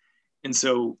statistician. And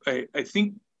so I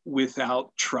think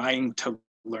without trying to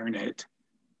learn it,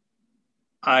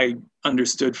 I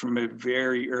understood from a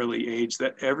very early age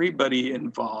that everybody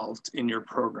involved in your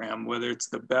program, whether it's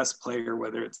the best player,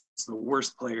 whether it's the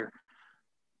worst player,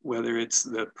 whether it's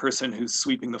the person who's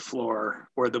sweeping the floor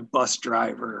or the bus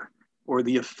driver or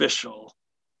the official,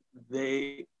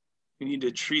 we need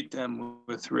to treat them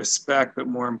with respect, but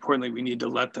more importantly, we need to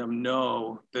let them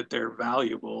know that they're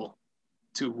valuable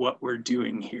to what we're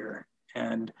doing here.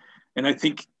 And I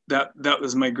think that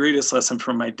was my greatest lesson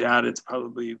from my dad. It's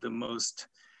probably the most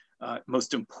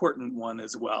important one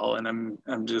as well. And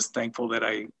I'm just thankful that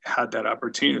I had that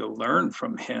opportunity to learn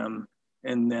from him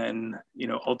and then, you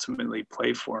know, ultimately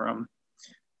play for him.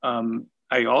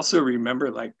 I also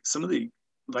remember like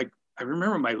I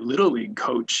remember my Little League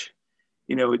coach,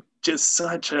 you know, just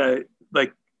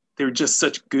they were just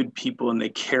such good people and they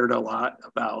cared a lot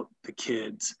about the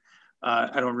kids.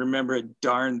 I don't remember a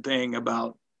darn thing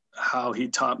about how he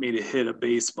taught me to hit a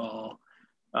baseball.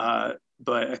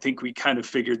 But I think we kind of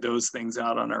figured those things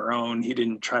out on our own. He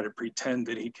didn't try to pretend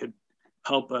that he could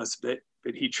help us, but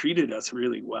he treated us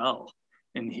really well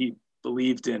and he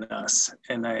believed in us.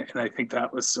 And I think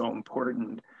that was so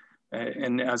important.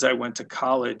 And as I went to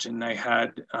college and I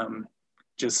had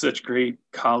just such great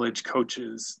college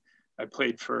coaches, I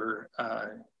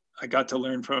got to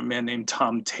learn from a man named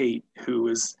Tom Tate, who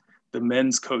was the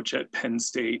men's coach at Penn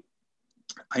State.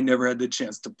 I never had the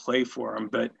chance to play for him,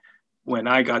 but when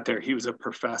I got there, he was a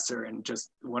professor and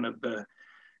just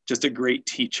a great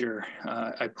teacher.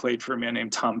 I played for a man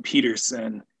named Tom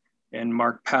Peterson and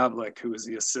Mark Pavlik, who was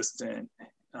the assistant.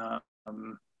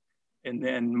 And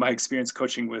then my experience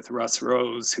coaching with Russ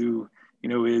Rose, who, you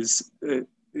know, is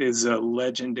a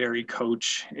legendary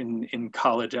coach in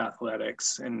college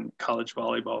athletics and college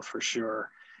volleyball for sure.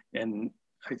 And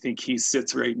I think he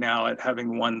sits right now at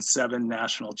having won 7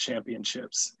 national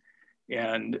championships,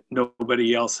 and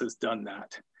nobody else has done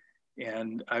that.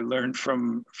 And I learned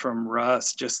from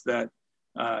Russ just that,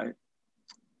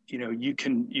 you know, you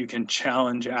can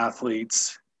challenge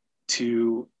athletes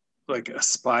to like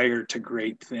aspire to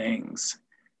great things,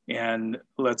 and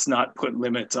let's not put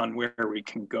limits on where we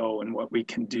can go and what we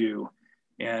can do.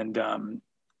 And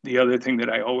the other thing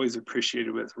that I always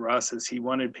appreciated with Russ is he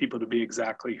wanted people to be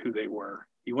exactly who they were.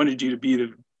 He wanted you to be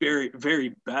the very,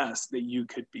 very best that you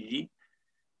could be,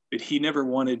 but he never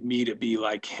wanted me to be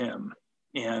like him.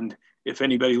 And if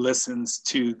anybody listens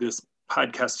to this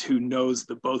podcast who knows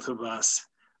the both of us,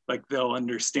 like they'll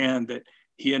understand that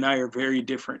he and I are very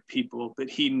different people, but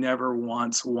he never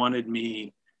once wanted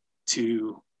me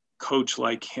to coach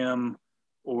like him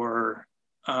or,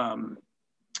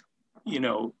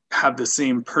 have the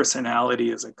same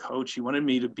personality as a coach. He wanted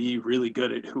me to be really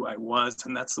good at who I was.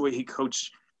 And that's the way he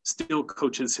still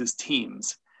coaches his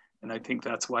teams. And I think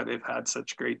that's why they've had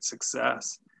such great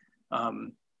success.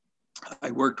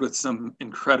 I worked with some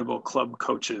incredible club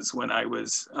coaches when I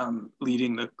was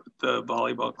leading the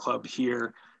volleyball club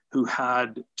here, who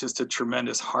had just a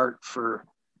tremendous heart for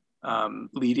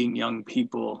leading young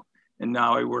people. And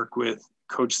now I work with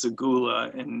Coach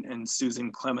Zagula and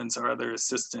Susan Clemens, our other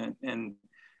assistant. And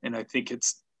I think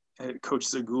Coach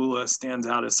Zagula stands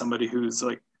out as somebody who's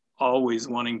like always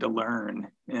wanting to learn.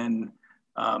 And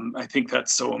I think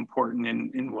that's so important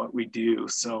in what we do.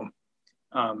 So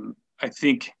I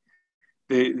think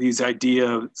these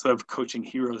ideas of coaching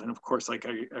heroes, and of course, like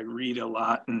I read a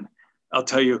lot, and I'll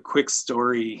tell you a quick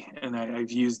story, and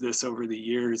I've used this over the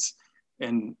years,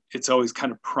 and it's always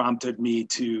kind of prompted me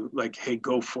to like, hey,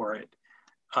 go for it.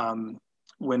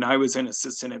 When I was an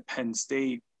assistant at Penn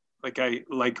State,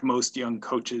 like most young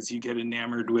coaches, you get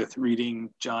enamored with reading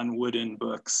John Wooden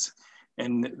books.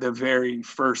 And the very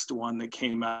first one that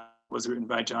came out was written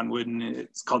by John Wooden.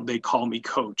 It's called They Call Me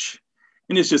Coach.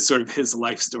 And it's just sort of his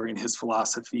life story and his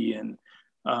philosophy. And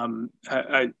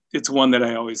it's one that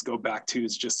I always go back to.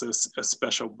 It's just a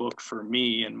special book for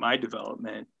me and my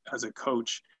development as a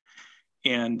coach.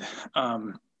 And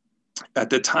at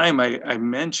the time, I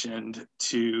mentioned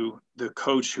to the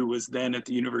coach who was then at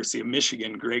the University of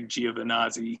Michigan, Greg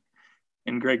Giovinazzi,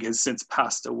 and Greg has since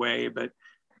passed away, but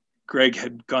Greg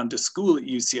had gone to school at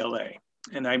UCLA.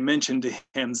 And I mentioned to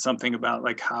him something about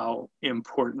like how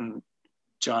important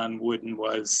John Wooden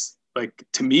was like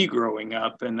to me growing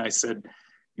up. And I said,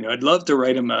 I'd love to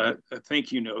write him a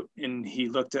thank you note. And he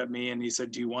looked at me and he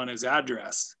said, do you want his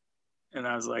address? And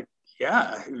I was like,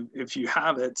 yeah, if you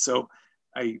have it. So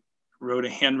I wrote a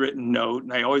handwritten note,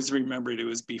 and I always remembered it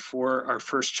was before our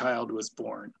first child was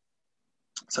born.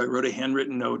 So I wrote a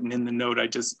handwritten note, and in the note, I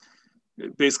just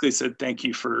basically said, thank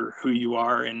you for who you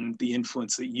are and the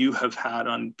influence that you have had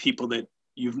on people that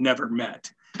you've never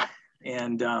met.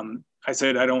 And I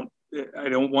said, I don't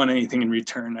want anything in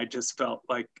return. I just felt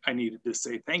like I needed to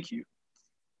say thank you.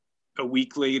 A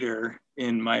week later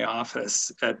in my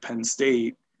office at Penn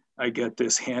State, I get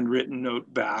this handwritten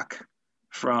note back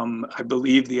from, I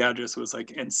believe the address was like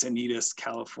Encinitas,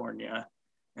 California.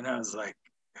 And I was like,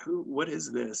 what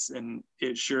is this? And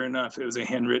sure enough, it was a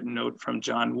handwritten note from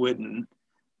John Wooden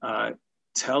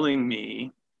telling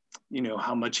me,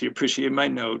 how much he appreciated my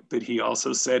note, but he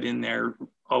also said in there,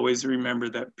 always remember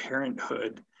that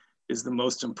parenthood is the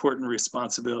most important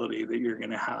responsibility that you're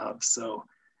going to have. So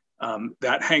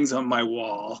that hangs on my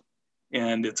wall,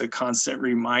 and it's a constant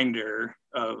reminder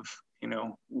of,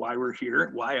 why we're here,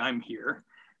 why I'm here.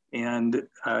 And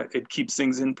it keeps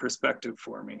things in perspective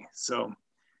for me. So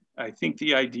I think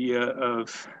the idea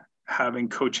of having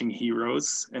coaching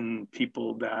heroes and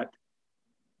people that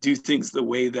do things the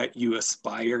way that you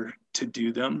aspire to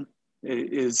do them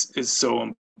is so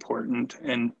important.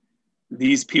 And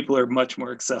these people are much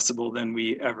more accessible than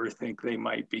we ever think they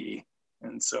might be.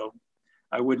 And so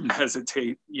I wouldn't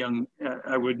hesitate in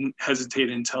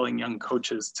telling young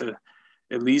coaches to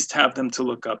at least have them to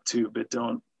look up to, but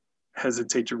don't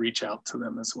hesitate to reach out to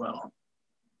them as well.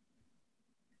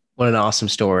 What an awesome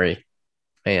story.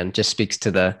 Man, just speaks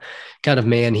to the kind of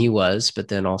man he was, but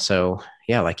then also,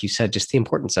 yeah, like you said, just the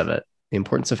importance of it. The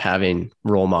importance of having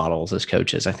role models as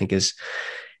coaches, I think is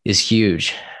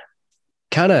huge.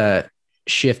 Kind of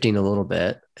shifting a little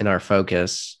bit in our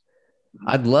focus,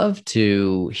 I'd love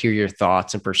to hear your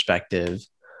thoughts and perspective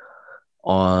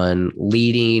on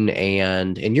leading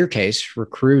and, in your case,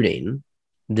 recruiting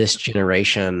this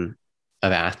generation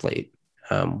of athlete.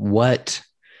 What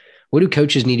do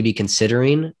coaches need to be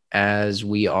considering as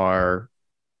we are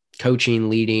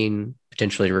coaching, leading,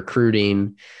 potentially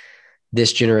recruiting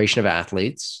this generation of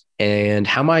athletes? And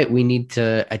how might we need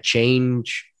to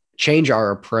change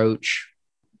our approach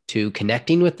to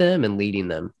connecting with them and leading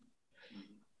them?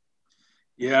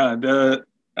 Yeah,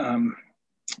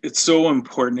 it's so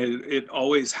important. It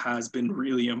always has been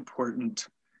really important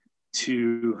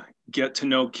to get to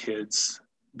know kids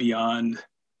beyond,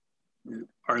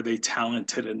 are they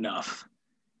talented enough?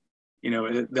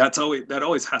 That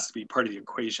always has to be part of the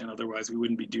equation. Otherwise, we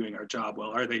wouldn't be doing our job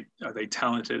well. Are they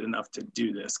talented enough to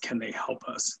do this? Can they help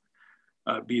us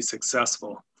be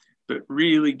successful? But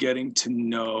really getting to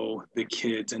know the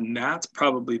kids, and that's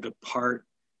probably the part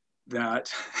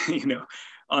that,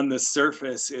 on the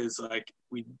surface is like,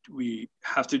 we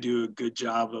have to do a good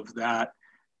job of that.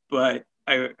 But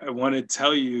I want to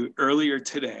tell you, earlier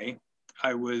today,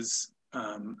 I was,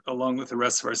 along with the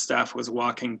rest of our staff, was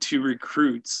walking 2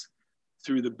 recruits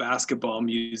through the basketball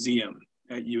museum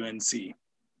at UNC.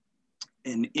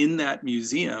 And in that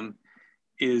museum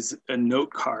is a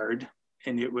note card,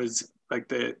 and it was like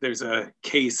there's a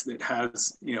case that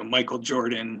has, Michael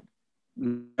Jordan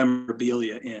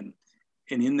memorabilia in.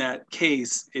 And in that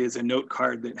case is a note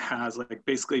card that has like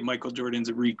basically Michael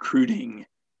Jordan's recruiting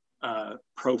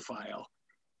profile.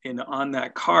 And on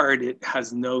that card, it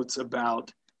has notes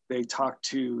about, they talk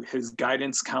to his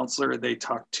guidance counselor, they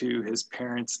talk to his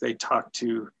parents, they talk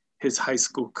to his high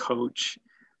school coach.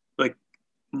 Like,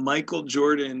 Michael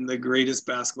Jordan, the greatest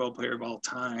basketball player of all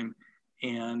time,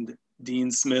 and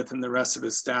Dean Smith and the rest of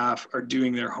his staff are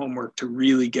doing their homework to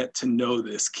really get to know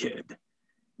this kid.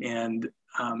 And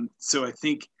so I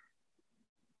think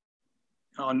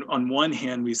on one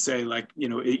hand, we say, like,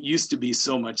 it used to be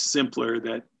so much simpler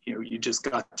that, you just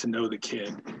got to know the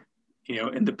kid,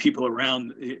 and the people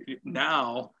around.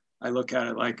 Now I look at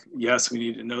it like, yes, we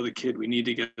need to know the kid. We need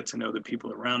to get to know the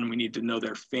people around, and we need to know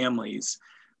their families.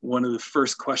 One of the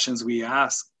first questions we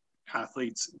ask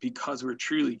athletes, because we're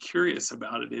truly curious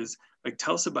about it, is like,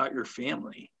 tell us about your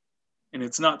family. And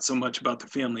it's not so much about the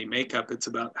family makeup. It's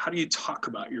about, how do you talk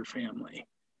about your family?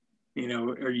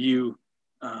 Are you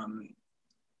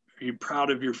proud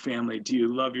of your family? Do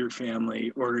you love your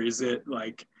family? Or is it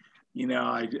like,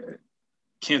 I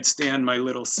can't stand my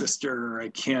little sister, or I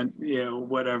can't,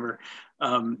 whatever.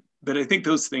 But I think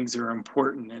those things are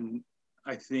important. And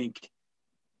I think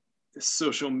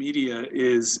social media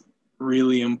is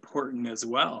really important as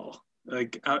well.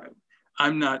 Like,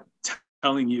 I'm not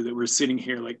telling you that we're sitting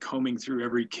here like combing through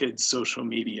every kid's social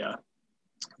media,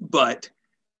 but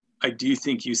I do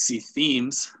think you see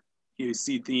themes. You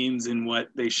see themes in what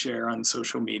they share on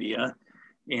social media,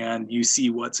 and you see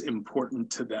what's important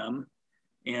to them.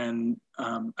 And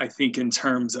I think in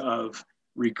terms of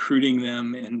recruiting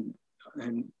them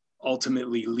and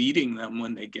ultimately leading them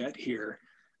when they get here,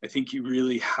 I think you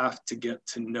really have to get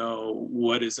to know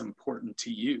what is important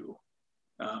to you,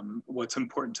 what's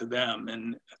important to them.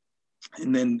 And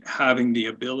then having the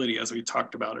ability, as we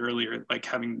talked about earlier, like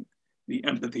having the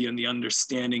empathy and the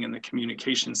understanding and the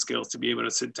communication skills to be able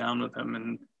to sit down with them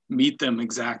and meet them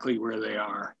exactly where they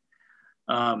are.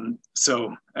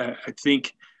 So I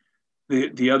think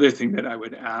the other thing that I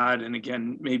would add, and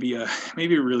again, maybe a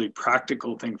really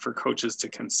practical thing for coaches to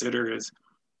consider, is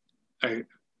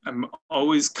I'm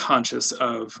always conscious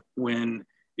of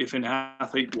if an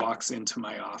athlete walks into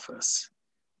my office,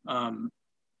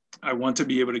 I want to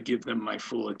be able to give them my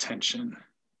full attention.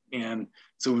 And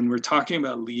so when we're talking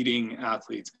about leading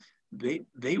athletes,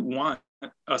 they want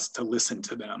us to listen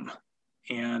to them.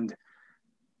 And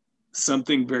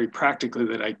something very practically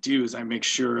that I do is I make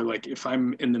sure, like, if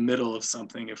I'm in the middle of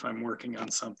something, if I'm working on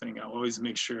something, I'll always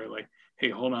make sure, like, hey,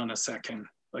 hold on a second,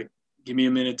 like, give me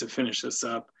a minute to finish this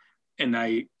up. And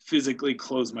I physically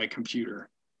close my computer,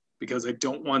 because I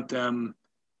don't want them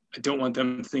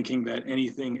thinking that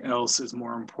anything else is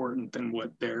more important than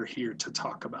what they're here to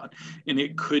talk about. And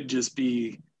it could just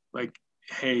be like,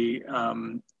 hey,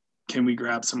 can we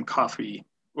grab some coffee?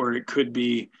 Or it could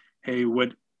be, hey,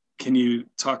 can you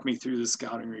talk me through the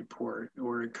scouting report?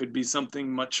 Or it could be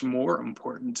something much more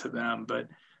important to them. But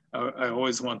I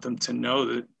always want them to know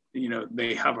that,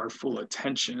 they have our full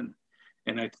attention.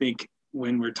 And I think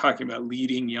when we're talking about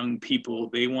leading young people,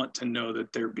 they want to know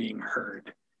that they're being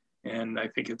heard. And I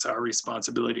think it's our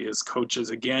responsibility as coaches,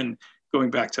 again,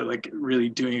 going back to like really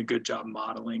doing a good job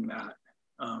modeling that.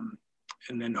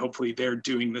 And then hopefully they're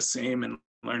doing the same and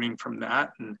learning from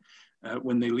that. And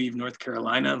when they leave North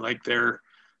Carolina, like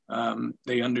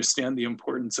they understand the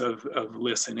importance of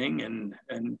listening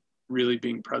and really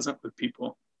being present with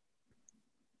people.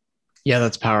 Yeah,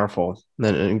 that's powerful.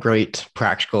 And a great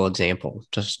practical example.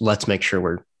 Just let's make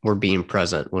sure we're being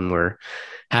present when we're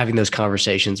having those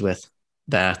conversations with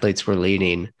the athletes we're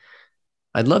leading.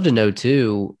 I'd love to know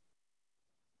too,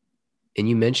 and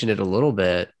you mentioned it a little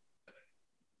bit,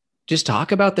 just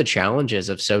talk about the challenges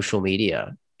of social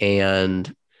media,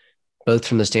 and both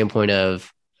from the standpoint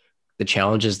of the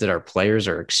challenges that our players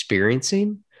are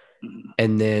experiencing,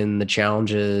 and then the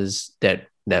challenges that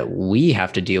we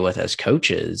have to deal with as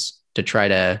coaches to try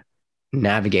to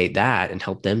navigate that and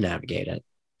help them navigate it.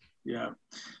 Yeah.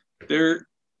 There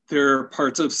are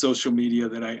parts of social media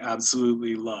that I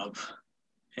absolutely love.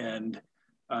 And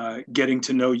getting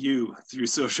to know you through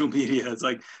social media is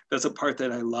like, that's a part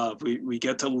that I love. We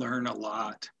get to learn a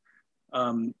lot.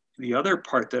 the other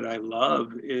part that I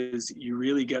love is you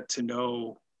really get to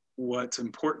know what's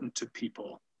important to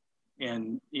people.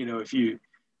 And,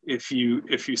 if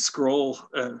you scroll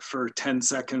for 10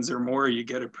 seconds or more, you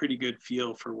get a pretty good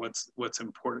feel for what's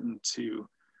important to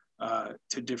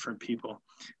different people.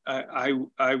 I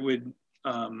would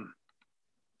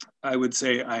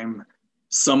say I'm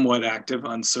somewhat active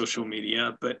on social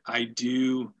media, but I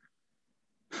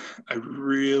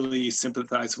really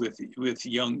sympathize with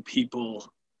young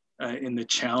people in the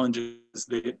challenges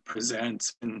that it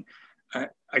presents. And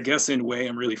I guess in a way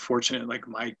I'm really fortunate. Like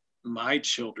my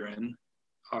children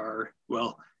are,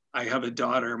 well, I have a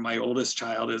daughter. My oldest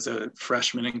child is a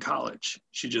freshman in college.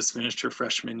 She just finished her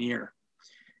freshman year.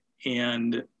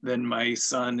 And then my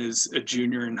son is a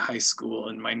junior in high school,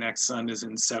 and my next son is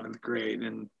in 7th grade,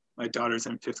 and my daughter's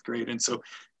in 5th grade. And so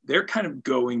they're kind of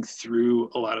going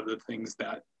through a lot of the things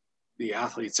that the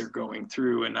athletes are going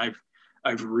through. And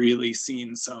I've really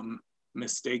seen some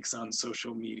mistakes on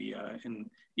social media, and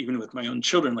even with my own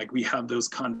children, like we have those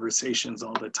conversations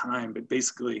all the time, but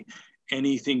basically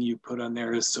anything you put on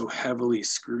there is so heavily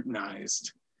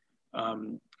scrutinized.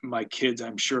 My kids,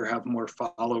 I'm sure, have more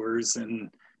followers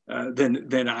than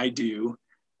I do.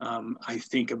 I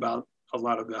think about a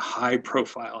lot of the high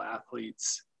profile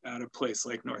athletes at a place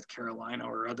like North Carolina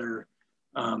or other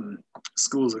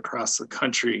schools across the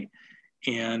country.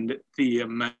 And the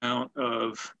amount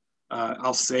of,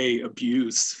 I'll say,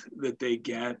 abuse that they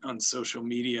get on social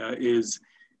media is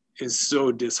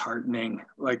so disheartening.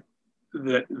 Like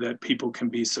that people can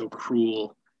be so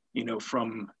cruel,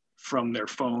 from their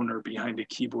phone or behind a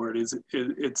keyboard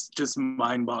it's just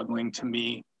mind-boggling to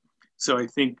me. So I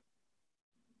think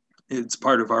it's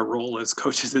part of our role as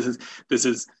coaches. This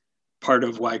is part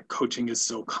of why coaching is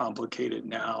so complicated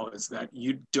now, is that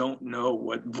you don't know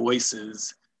what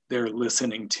voices they're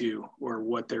listening to or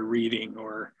what they're reading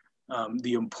or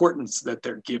the importance that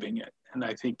they're giving it. And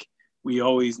I think we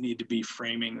always need to be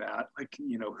framing that, like,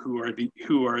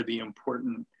 who are the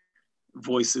important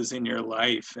voices in your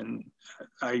life. And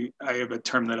I have a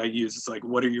term that I use. It's like,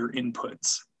 what are your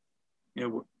inputs?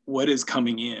 What is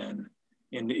coming in,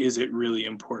 and is it really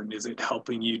important? Is it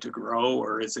helping you to grow,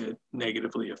 or is it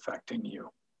negatively affecting you?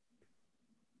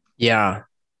 Yeah.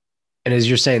 And as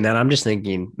you're saying that, I'm just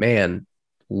thinking, man,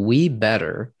 we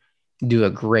better do a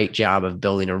great job of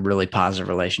building a really positive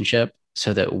relationship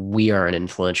so that we are an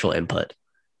influential input.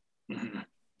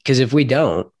 Because if we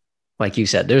don't, like you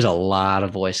said, there's a lot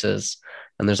of voices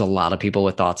and there's a lot of people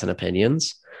with thoughts and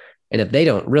opinions. And if they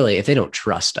don't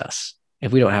trust us,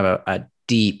 if we don't have a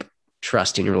deep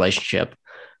trusting relationship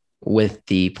with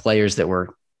the players that we're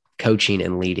coaching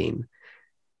and leading,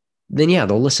 then yeah,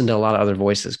 they'll listen to a lot of other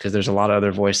voices, because there's a lot of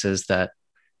other voices that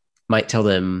might tell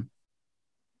them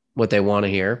what they want to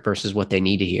hear versus what they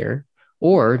need to hear,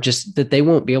 or just that they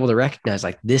won't be able to recognize,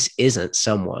 like, this isn't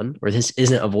someone, or this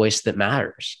isn't a voice that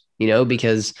matters,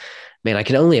 because, man, I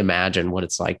can only imagine what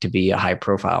it's like to be a high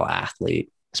profile athlete,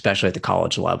 especially at the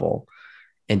college level,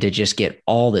 and to just get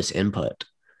all this input.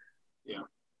 Yeah.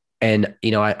 And,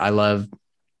 I love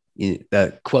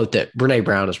the quote that Brene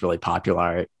Brown has really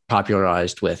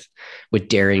popularized with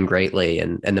daring greatly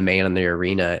and the man in the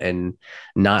arena, and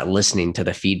not listening to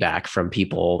the feedback from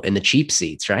people in the cheap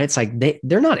seats, right? It's like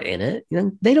they're not in it.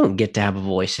 They don't get to have a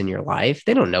voice in your life.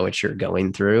 They don't know what you're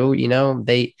going through.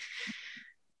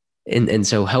 And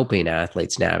so helping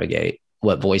athletes navigate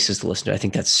what voices to listen to, I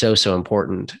think that's so, so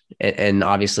important. And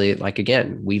obviously, like,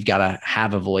 again, we've got to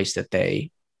have a voice that they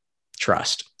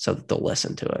trust so that they'll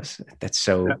listen to us. That's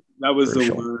so that was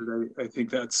crucial. The word. I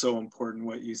think that's so important.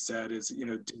 What you said is,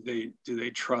 do they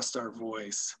trust our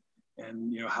voice?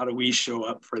 And, how do we show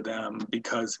up for them?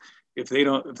 Because if they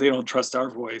don't trust our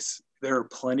voice, there are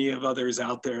plenty of others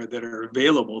out there that are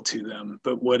available to them.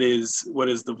 But what is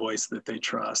the voice that they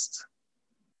trust?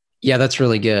 Yeah, that's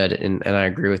really good. And I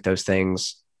agree with those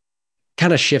things.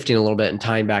 Kind of shifting a little bit and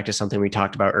tying back to something we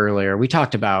talked about earlier. We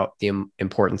talked about the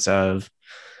importance of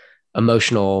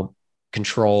emotional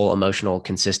control, emotional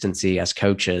consistency as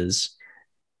coaches.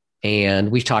 And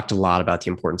we've talked a lot about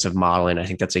the importance of modeling. I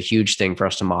think that's a huge thing for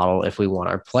us to model if we want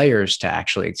our players to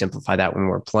actually exemplify that when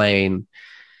we're playing.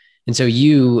 And so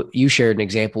you shared an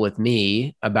example with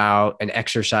me about an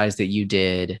exercise that you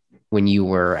did when you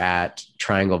were at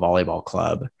Triangle Volleyball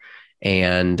Club,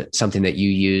 and something that you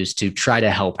use to try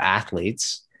to help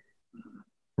athletes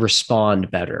respond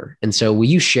better. And so will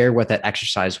you share what that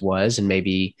exercise was, and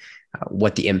maybe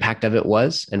what the impact of it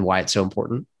was and why it's so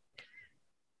important?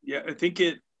 Yeah, I think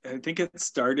it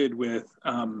started with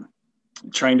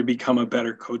trying to become a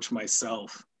better coach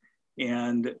myself.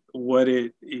 And what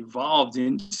it evolved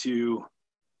into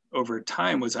over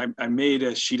time was I made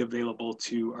a sheet available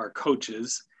to our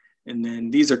coaches. And then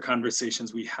these are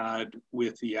conversations we had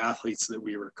with the athletes that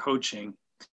we were coaching.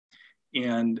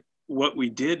 And what we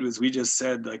did was we just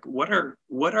said, like, what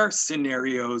are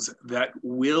scenarios that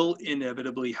will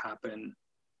inevitably happen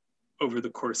over the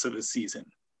course of a season?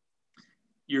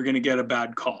 You're going to get a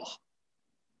bad call,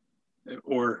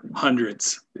 or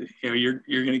hundreds. You're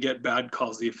going to get bad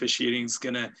calls. The officiating's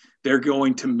they're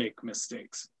going to make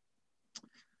mistakes.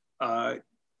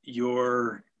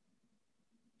 You're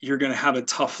going to have a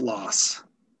tough loss.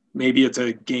 Maybe it's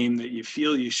a game that you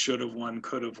feel you should have won,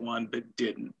 could have won, but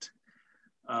didn't.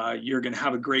 You're going to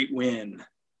have a great win.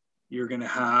 You're going to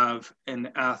have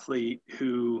an athlete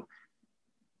who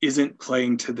isn't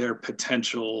playing to their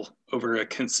potential over a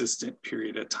consistent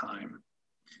period of time.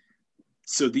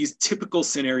 So these typical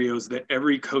scenarios that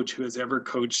every coach who has ever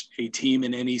coached a team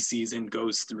in any season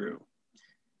goes through,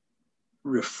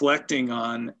 reflecting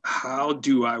on how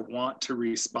do I want to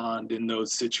respond in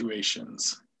those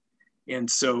situations. And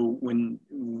so when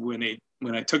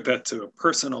I took that to a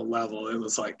personal level, it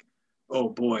was like, oh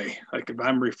boy, like if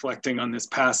I'm reflecting on this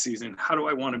past season, how do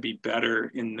I want to be better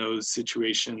in those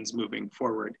situations moving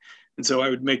forward? And so I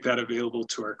would make that available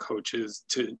to our coaches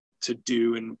to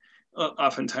do. And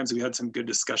oftentimes we had some good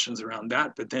discussions around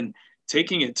that, but then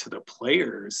taking it to the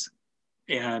players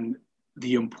and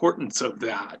the importance of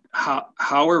that.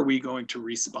 How are we going to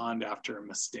respond after a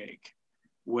mistake?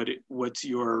 What's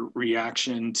your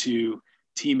reaction to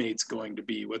teammates going to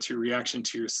be? What's your reaction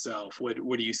to yourself? What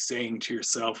are you saying to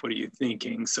yourself? What are you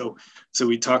thinking? So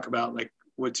we talk about, like,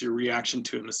 what's your reaction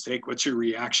to a mistake? What's your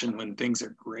reaction when things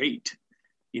are great?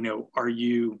 Are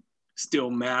you still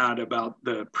mad about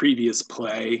the previous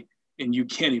play and you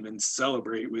can't even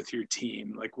celebrate with your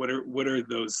team? Like, what are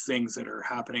those things that are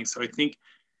happening? So I think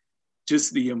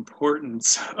just the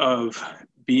importance of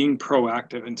being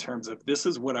proactive in terms of, this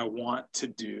is what I want to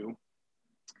do.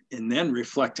 And then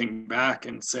reflecting back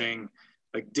and saying,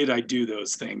 like, did I do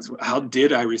those things? How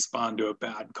did I respond to a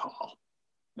bad call?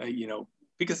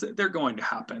 Because they're going to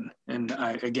happen. And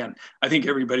I think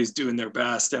everybody's doing their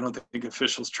best. I don't think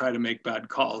officials try to make bad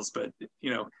calls, but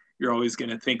you're always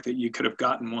going to think that you could have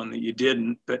gotten one that you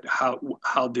didn't, but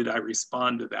how did I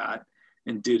respond to that?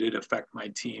 And did it affect my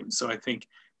team? So I think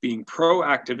being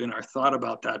proactive in our thought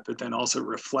about that, but then also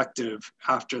reflective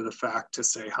after the fact to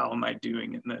say, how am I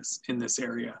doing in this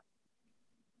area?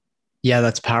 Yeah,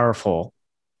 that's powerful.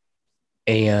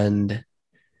 And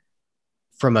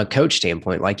from a coach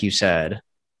standpoint, like you said,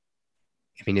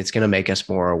 I mean, it's going to make us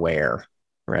more aware,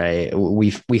 right?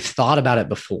 We've thought about it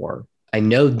before. I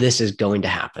know this is going to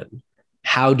happen.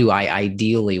 How do I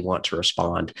ideally want to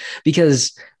respond?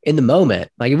 Because in the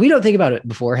moment, like, if we don't think about it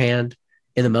beforehand,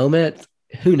 in the moment,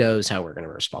 who knows how we're going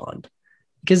to respond?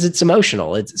 Because it's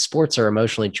emotional. Sports are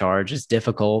emotionally charged. It's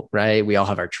difficult, right? We all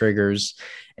have our triggers.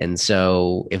 And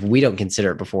so if we don't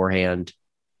consider it beforehand,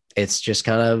 it's just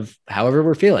kind of however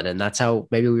we're feeling. And that's how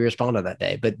maybe we respond on that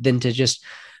day. But then to just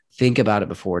think about it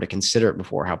before, to consider it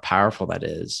before, how powerful that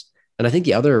is. And I think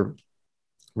the other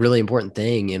really important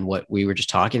thing in what we were just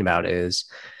talking about is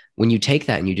when you take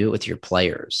that and you do it with your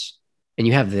players and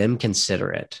you have them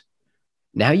consider it,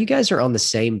 now you guys are on the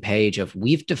same page of,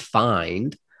 we've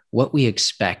defined what we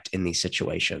expect in these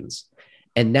situations.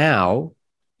 And now,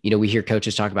 we hear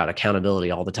coaches talk about accountability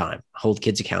all the time, hold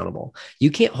kids accountable.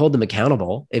 You can't hold them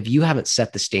accountable if you haven't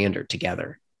set the standard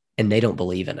together and they don't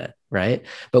believe in it, right?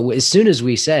 But as soon as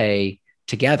we say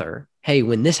together, hey,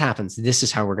 when this happens, this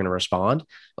is how we're going to respond.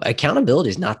 Accountability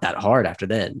is not that hard after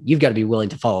then. You've got to be willing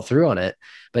to follow through on it.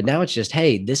 But now it's just,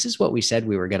 hey, this is what we said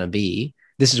we were going to be.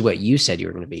 This is what you said you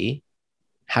were going to be.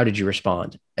 How did you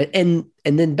respond? And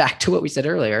then back to what we said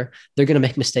earlier, they're going to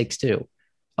make mistakes too.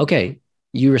 Okay,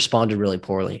 you responded really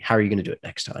poorly. How are you going to do it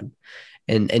next time?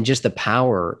 And just the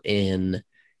power in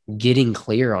getting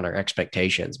clear on our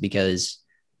expectations, because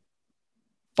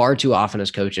far too often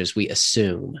as coaches, we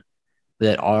assume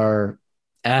that our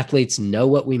athletes know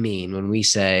what we mean when we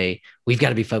say we've got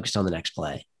to be focused on the next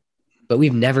play, but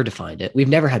we've never defined it. We've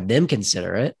never had them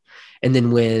consider it. And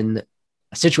then when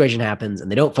a situation happens and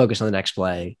they don't focus on the next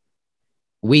play,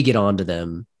 we get on to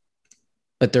them,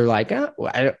 but they're like,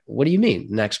 what do you mean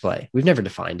next play? We've never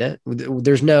defined it.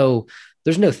 There's no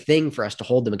thing for us to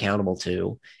hold them accountable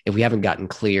to if we haven't gotten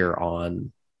clear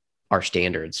on our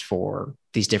standards for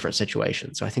these different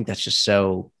situations. So I think that's just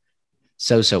so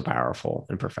powerful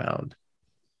and profound.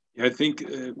 Yeah, I think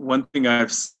one thing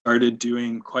I've started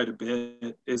doing quite a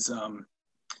bit is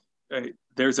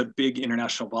there's a big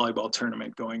international volleyball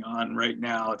tournament going on right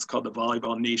now. It's called the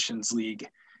Volleyball Nations League,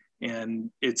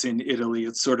 and it's in Italy.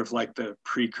 It's sort of like the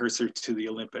precursor to the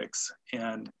Olympics.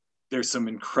 And there's some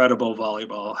incredible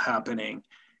volleyball happening.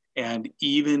 And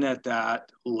even at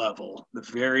that level, the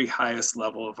very highest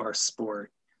level of our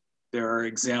sport, there are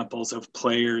examples of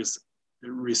players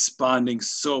responding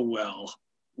so well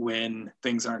when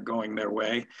things aren't going their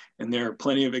way. And there are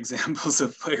plenty of examples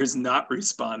of players not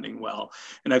responding well.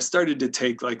 And I've started to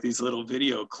take like these little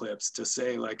video clips to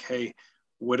say like, hey,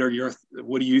 what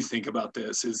do you think about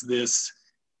this? Is this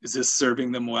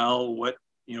serving them well?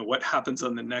 What happens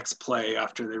on the next play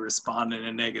after they respond in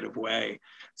a negative way?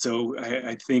 So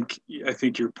I think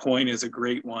your point is a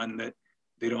great one, that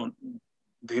they don't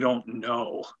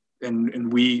know. And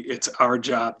it's our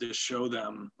job to show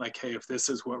them like, hey, if this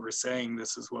is what we're saying,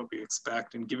 this is what we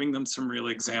expect, and giving them some real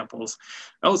examples.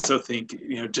 I also think,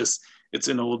 it's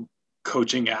an old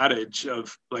coaching adage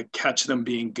of like, catch them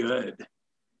being good.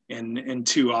 And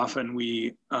too often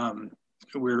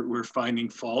we're finding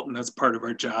fault, and that's part of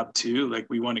our job too. Like,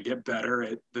 we want to get better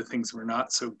at the things we're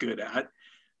not so good at,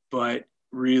 but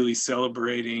really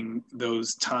celebrating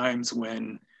those times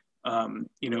when,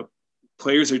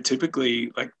 players are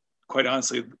typically, like, quite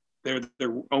honestly, they're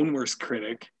their own worst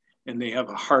critic, and they have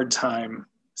a hard time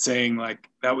saying like,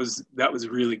 that was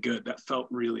really good, that felt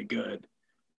really good.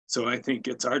 So I think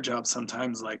it's our job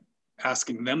sometimes, like,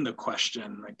 asking them the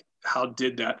question, like, how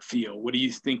did that feel? What do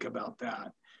you think about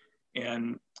that?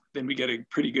 And then we get a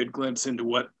pretty good glimpse into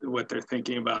what they're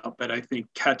thinking about. But I think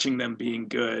catching them being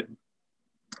good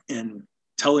and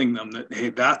telling them that, hey,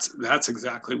 that's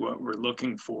exactly what we're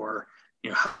looking for.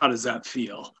 How does that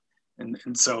feel? And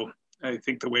so I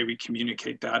think the way we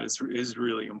communicate that is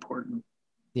really important.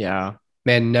 Yeah,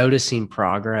 man, noticing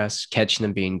progress, catching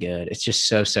them being good. It's just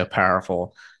so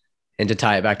powerful. And to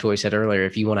tie it back to what we said earlier,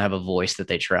 if you want to have a voice that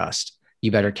they trust,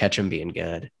 you better catch them being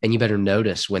good. And you better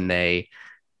notice when they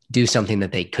do something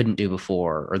that they couldn't do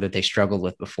before or that they struggled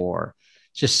with before.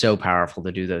 It's just so powerful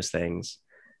to do those things.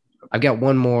 I've got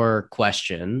one more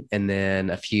question and then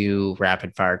a few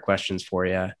rapid fire questions for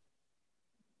you.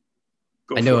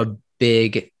 I know a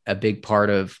big part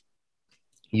of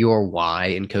your why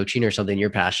in coaching, or something you're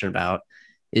passionate about,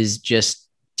 is just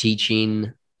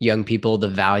teaching young people the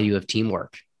value of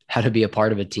teamwork, how to be a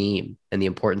part of a team, and the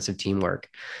importance of teamwork.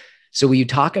 So will you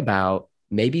talk about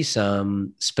maybe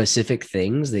some specific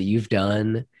things that you've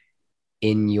done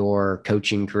in your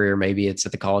coaching career? Maybe it's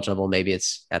at the college level, maybe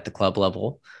it's at the club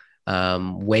level,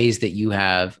 ways that you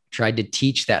have tried to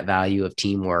teach that value of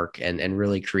teamwork and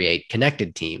really create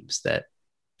connected teams that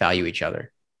value each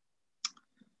other.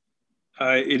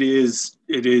 It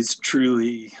is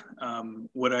truly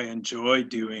what I enjoy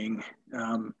doing.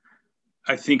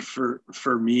 I think for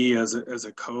me as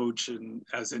a coach and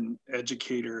as an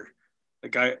educator,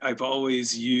 like I've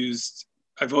always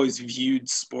viewed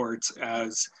sports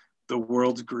as the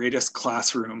world's greatest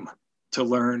classroom to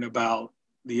learn about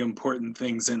the important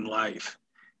things in life,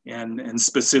 and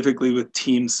specifically with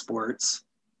team sports,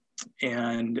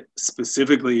 and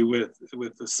specifically with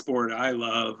the sport I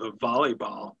love of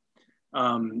volleyball.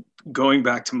 Going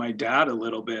back to my dad a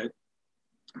little bit,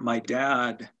 my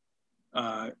dad,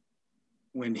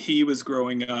 when he was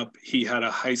growing up, he had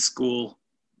a high school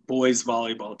boys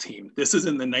volleyball team. This is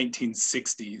in the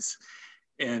 1960s.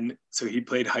 And so he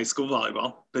played high school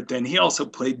volleyball, but then he also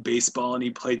played baseball and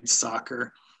he played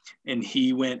soccer. And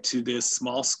he went to this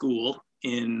small school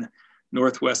in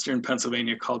Northwestern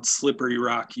Pennsylvania called Slippery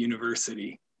Rock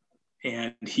University.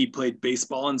 And he played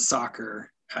baseball and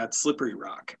soccer at Slippery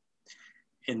Rock.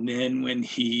 And then when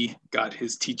he got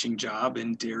his teaching job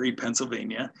in Derry,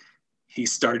 Pennsylvania, he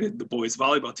started the boys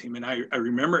volleyball team. And I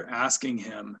remember asking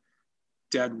him,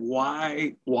 Dad,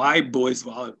 why boys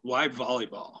volleyball? Why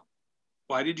volleyball?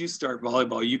 Why did you start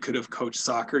volleyball? You could have coached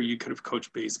soccer. You could have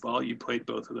coached baseball. You played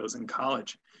both of those in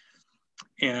college.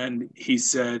 And he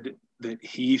said that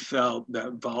he felt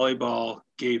that volleyball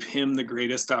gave him the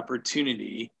greatest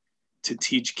opportunity to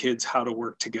teach kids how to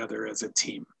work together as a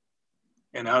team.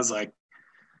 And I was like,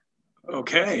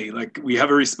 okay, like, we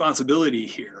have a responsibility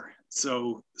here.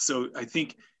 So I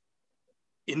think,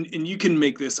 and you can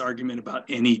make this argument about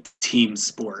any team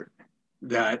sport,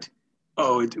 that,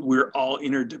 we're all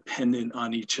interdependent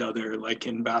on each other. Like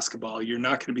in basketball, you're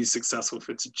not going to be successful if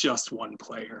it's just one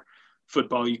player.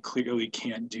 Football, you clearly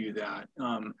can't do that.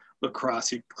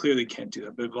 Lacrosse, you clearly can't do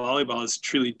that. But volleyball is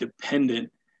truly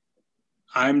dependent.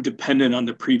 I'm dependent on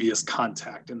the previous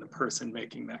contact and the person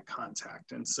making that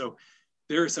contact. And so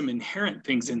there are some inherent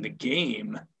things in the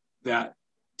game that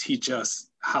teach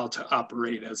us how to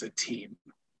operate as a team.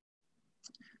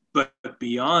 But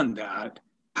beyond that,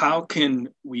 how can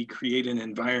we create an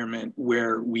environment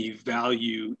where we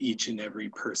value each and every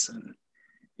person?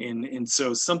 And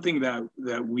so something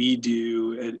that we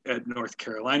do at North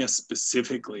Carolina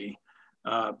specifically,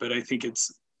 but I think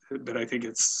it's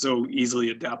so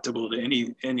easily adaptable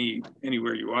to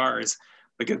anywhere you are, is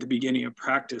like at the beginning of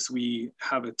practice, we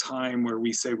have a time where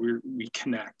we say we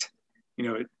connect.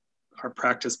 Our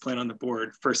practice plan on the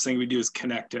board, first thing we do is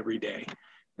connect every day.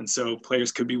 And so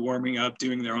players could be warming up,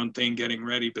 doing their own thing, getting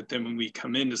ready. But then when we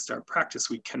come in to start practice,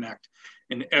 we connect.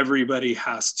 And everybody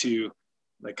has to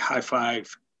like high five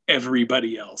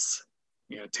everybody else.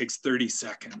 It takes 30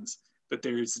 seconds. But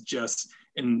there's just,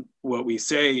 and what we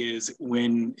say is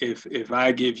if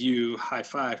I give you high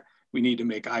five, we need to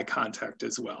make eye contact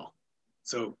as well.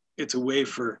 So it's a way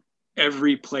for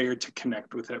every player to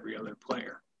connect with every other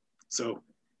player. So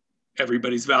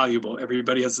everybody's valuable.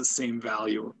 Everybody has the same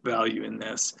value in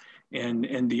this.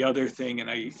 And the other thing, and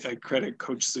I credit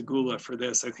Coach Segula for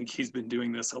this, I think he's been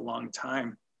doing this a long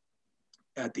time.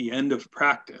 At the end of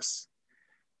practice,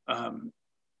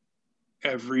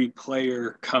 every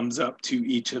player comes up to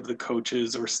each of the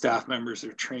coaches or staff members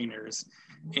or trainers,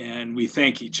 and we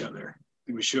thank each other.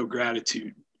 We show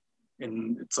gratitude.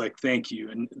 And it's like, thank you.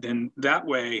 And then that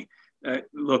way,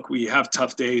 look, we have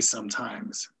tough days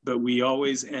sometimes, but we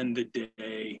always end the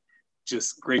day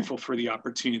just grateful for the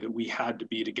opportunity that we had to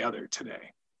be together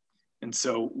today. And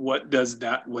so what does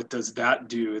that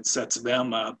do? It sets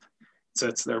them up,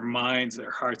 sets their minds,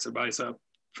 their hearts, their bodies up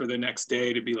for the next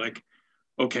day to be like,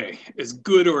 okay, as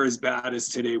good or as bad as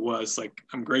today was, like,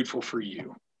 I'm grateful for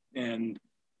you, and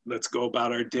let's go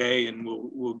about our day, and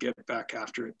we'll get back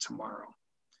after it tomorrow.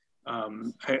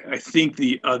 I think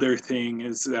the other thing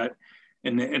is that,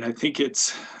 and I think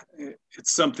it's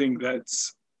something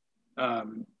that's,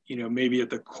 maybe at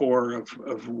the core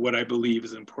of what I believe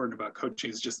is important about coaching,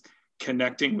 is just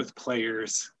connecting with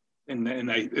players.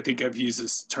 And I think I've used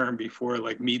this term before,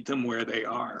 like, meet them where they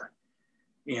are.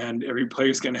 And every player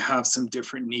is going to have some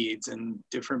different needs and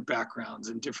different backgrounds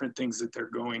and different things that they're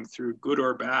going through, good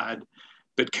or bad,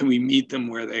 but can we meet them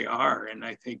where they are? And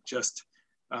I think just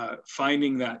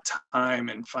finding that time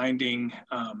and finding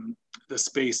the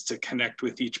space to connect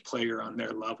with each player on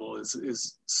their level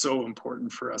is so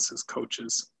important for us as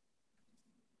coaches.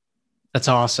 That's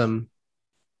awesome.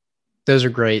 Those are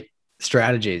great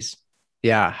strategies.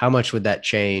 Yeah. How much would that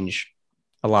change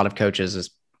a lot of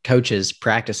coaches'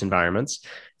 practice environments?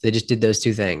 They just did those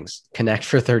two things: connect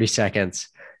for 30 seconds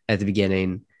at the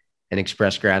beginning and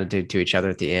express gratitude to each other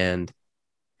at the end.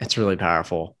 It's really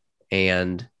powerful.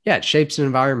 And yeah, it shapes an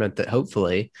environment that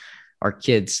hopefully our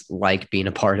kids like being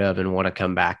a part of and want to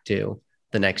come back to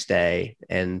the next day.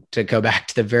 And to go back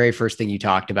to the very first thing you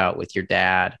talked about with your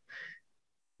dad,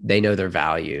 they know they're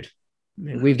valued. I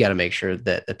mean, we've got to make sure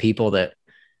that the people that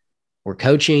we're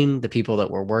coaching, the people that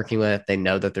we're working with, they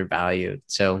know that they're valued.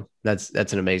 So that's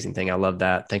an amazing thing. I love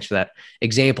that. Thanks for that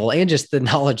example. And just the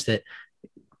knowledge that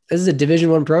this is a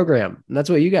Division I program, and that's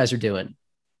what you guys are doing.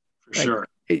 For sure.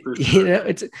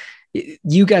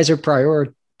 You guys are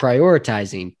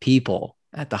prioritizing people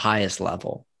at the highest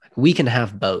level. We can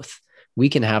have both. We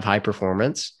can have high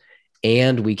performance,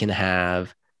 and we can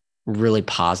have really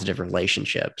positive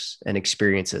relationships and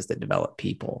experiences that develop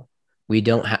people. They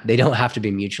don't have to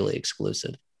be mutually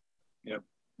exclusive. Yep.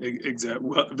 Exactly.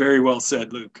 Well, very well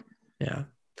said, Luke. Yeah.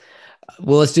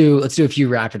 Well, let's do a few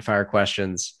rapid fire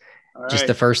questions. All Just right.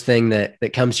 the first thing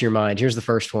that comes to your mind. Here's the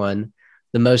first one.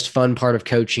 The most fun part of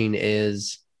coaching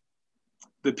is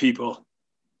the people.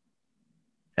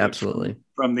 Absolutely.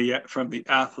 From the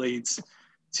athletes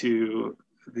to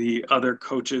the other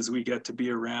coaches we get to be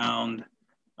around,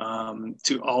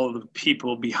 to all of the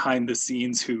people behind the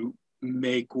scenes who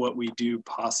make what we do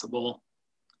possible.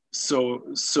 So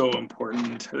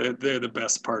important. They're the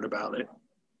best part about it.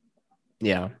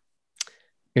 Yeah.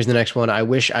 Here's the next one. I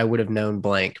wish I would have known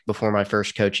blank before my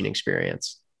first coaching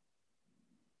experience.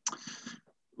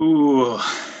 Ooh.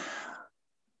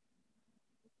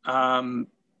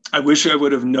 I wish I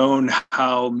would have known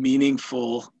how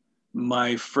meaningful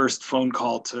my first phone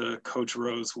call to Coach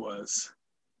Rose was.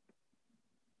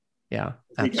 Yeah,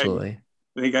 absolutely.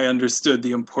 I think I understood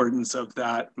the importance of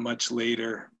that much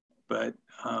later, but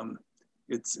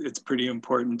it's pretty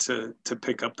important to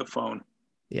pick up the phone.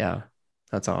 Yeah,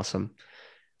 that's awesome.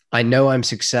 I know I'm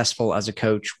successful as a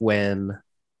coach when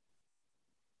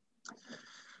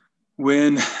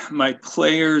my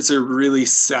players are really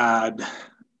sad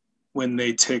when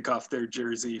they take off their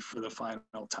jersey for the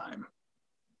final time.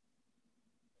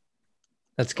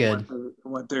 That's good. I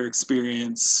want their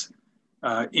experience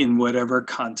in whatever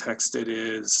context it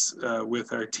is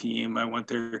with our team. I want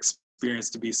their experience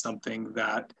to be something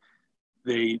that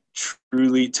they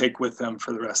truly take with them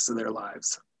for the rest of their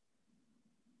lives.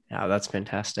 Yeah, that's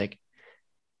fantastic.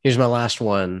 Here's my last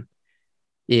one.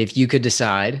 If you could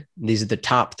decide, these are the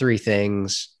top 3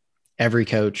 things every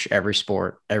coach, every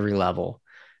sport, every level,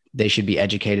 they should be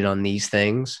educated on these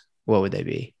things, what would they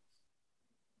be?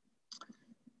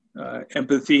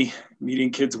 Empathy,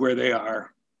 meeting kids where they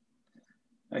are.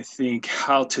 I think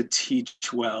how to teach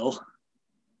well.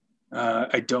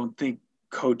 I don't think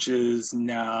coaches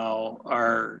now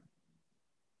are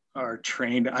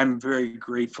trained. I'm very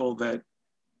grateful that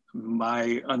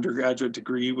my undergraduate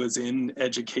degree was in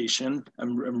education.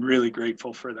 I'm really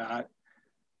grateful for that.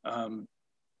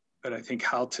 But I think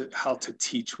how to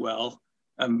teach well.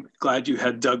 I'm glad you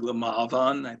had Doug Lamov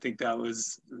on. I think that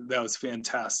was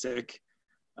fantastic.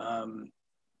 And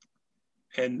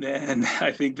then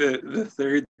I think the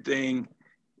third thing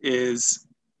is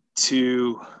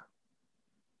to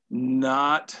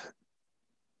not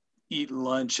eat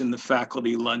lunch in the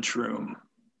faculty lunchroom.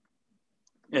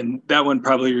 And that one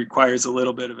probably requires a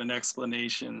little bit of an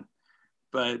explanation,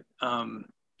 but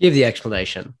give the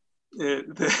explanation.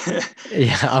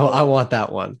 Yeah, I want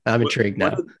that one. I'm intrigued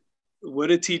now. What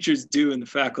do teachers do in the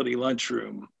faculty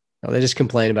lunchroom? Oh, they just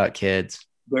complain about kids.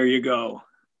 There you go.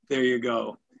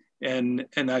 And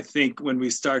I think when we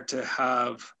start to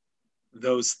have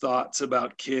those thoughts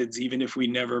about kids, even if we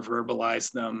never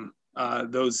verbalize them,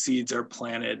 those seeds are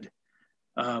planted.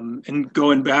 And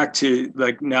going back to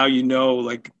like, now,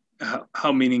 like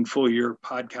how meaningful your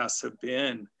podcasts have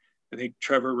been. I think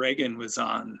Trevor Reagan was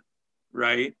on,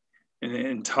 right?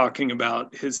 And talking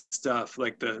about his stuff,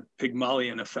 like the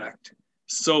Pygmalion effect,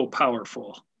 so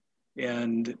powerful.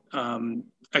 And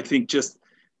I think just,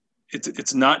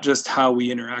 it's not just how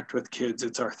we interact with kids,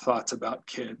 it's our thoughts about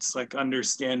kids, like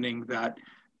understanding that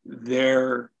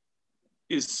there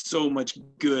is so much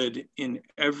good in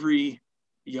every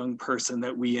young person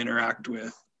that we interact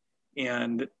with.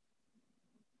 And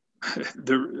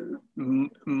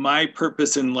my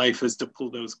purpose in life is to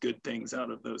pull those good things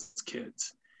out of those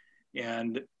kids.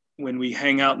 And when we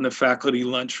hang out in the faculty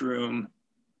lunchroom,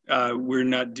 we're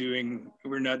not doing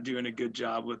a good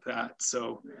job with that.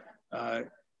 So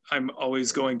I'm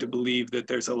always going to believe that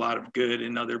there's a lot of good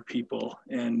in other people,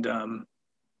 and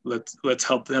let's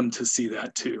help them to see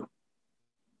that too.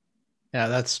 Yeah,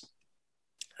 that's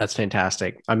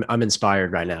fantastic. I'm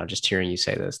inspired right now just hearing you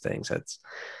say those things.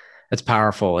 That's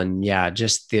powerful. And yeah,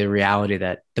 just the reality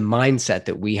that the mindset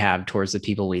that we have towards the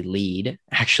people we lead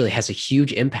actually has a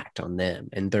huge impact on them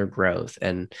and their growth.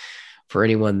 And for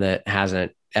anyone that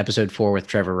hasn't, episode 4 with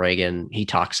Trevor Reagan, he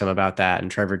talks some about that. And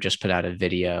Trevor just put out a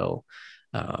video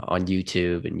on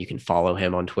YouTube, and you can follow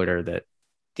him on Twitter.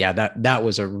 That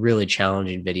was a really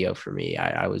challenging video for me.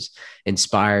 I was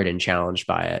inspired and challenged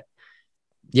by it.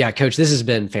 Yeah, Coach, this has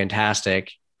been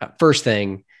fantastic. First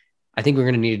thing, I think we're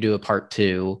going to need to do a part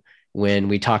 2 when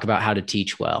we talk about how to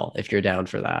teach well, if you're down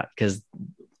for that. Because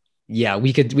yeah,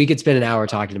 we could spend an hour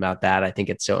talking about that. I think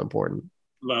it's so important.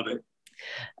 Love it.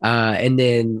 And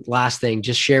then last thing,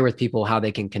 just share with people how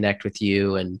they can connect with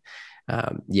you and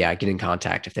get in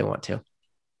contact if they want to.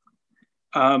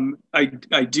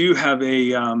 I do have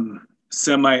a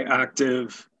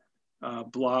semi-active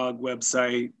blog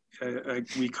website.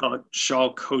 We call it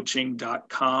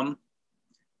schallcoaching.com.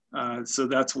 So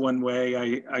that's one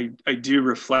way. I do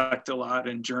reflect a lot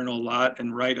and journal a lot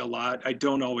and write a lot. I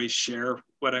don't always share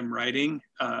what I'm writing,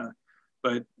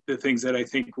 but the things that I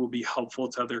think will be helpful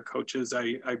to other coaches,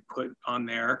 I put on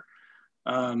there.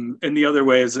 And the other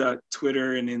way is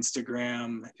Twitter and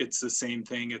Instagram. It's the same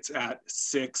thing. It's at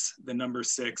 6, the number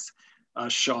 6,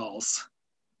 Schalls,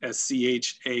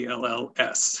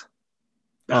 SCHALLS.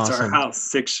 That's awesome. Our house.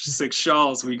 Six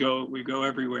Schalls. We go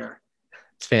everywhere.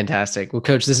 It's fantastic. Well,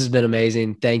 Coach, this has been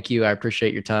amazing. Thank you. I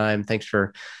appreciate your time. Thanks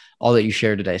for all that you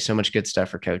shared today. So much good stuff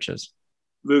for coaches.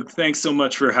 Luke, thanks so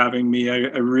much for having me.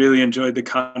 I really enjoyed the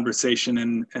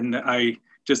conversation, and I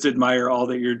just admire all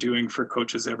that you're doing for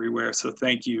coaches everywhere. So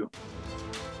thank you.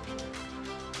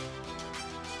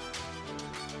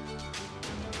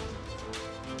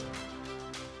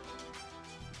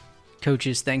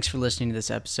 Coaches, thanks for listening to this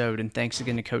episode, and thanks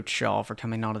again to Coach Schall for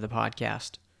coming onto the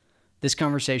podcast. This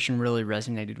conversation really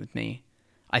resonated with me.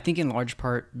 I think in large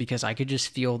part because I could just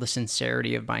feel the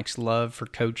sincerity of Mike's love for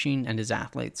coaching and his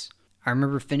athletes. I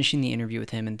remember finishing the interview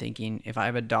with him and thinking, if I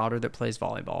have a daughter that plays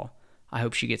volleyball, I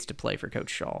hope she gets to play for Coach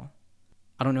Schall.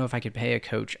 I don't know if I could pay a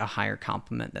coach a higher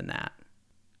compliment than that.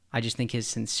 I just think his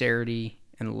sincerity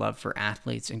and love for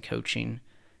athletes and coaching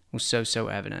was so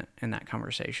evident in that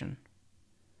conversation.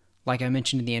 Like I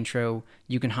mentioned in the intro,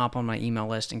 you can hop on my email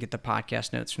list and get the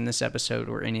podcast notes from this episode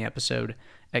or any episode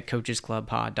at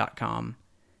coachesclubpod.com.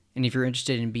 And if you're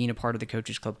interested in being a part of the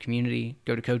Coaches Club community,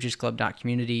 go to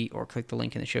coachesclub.community or click the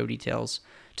link in the show details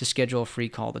to schedule a free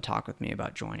call to talk with me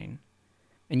about joining.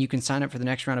 And you can sign up for the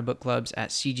next round of book clubs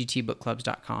at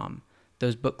cgtbookclubs.com.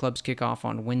 Those book clubs kick off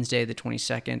on Wednesday, the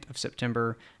 22nd of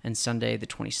September, and Sunday, the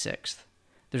 26th.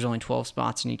 There's only 12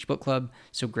 spots in each book club,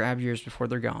 so grab yours before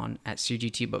they're gone at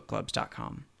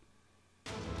cgtbookclubs.com.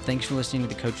 Thanks for listening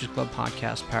to the Coaches Club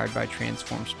podcast powered by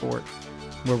Transform Sport,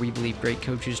 where we believe great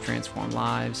coaches transform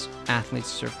lives,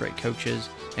 athletes deserve great coaches,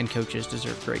 and coaches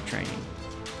deserve great training.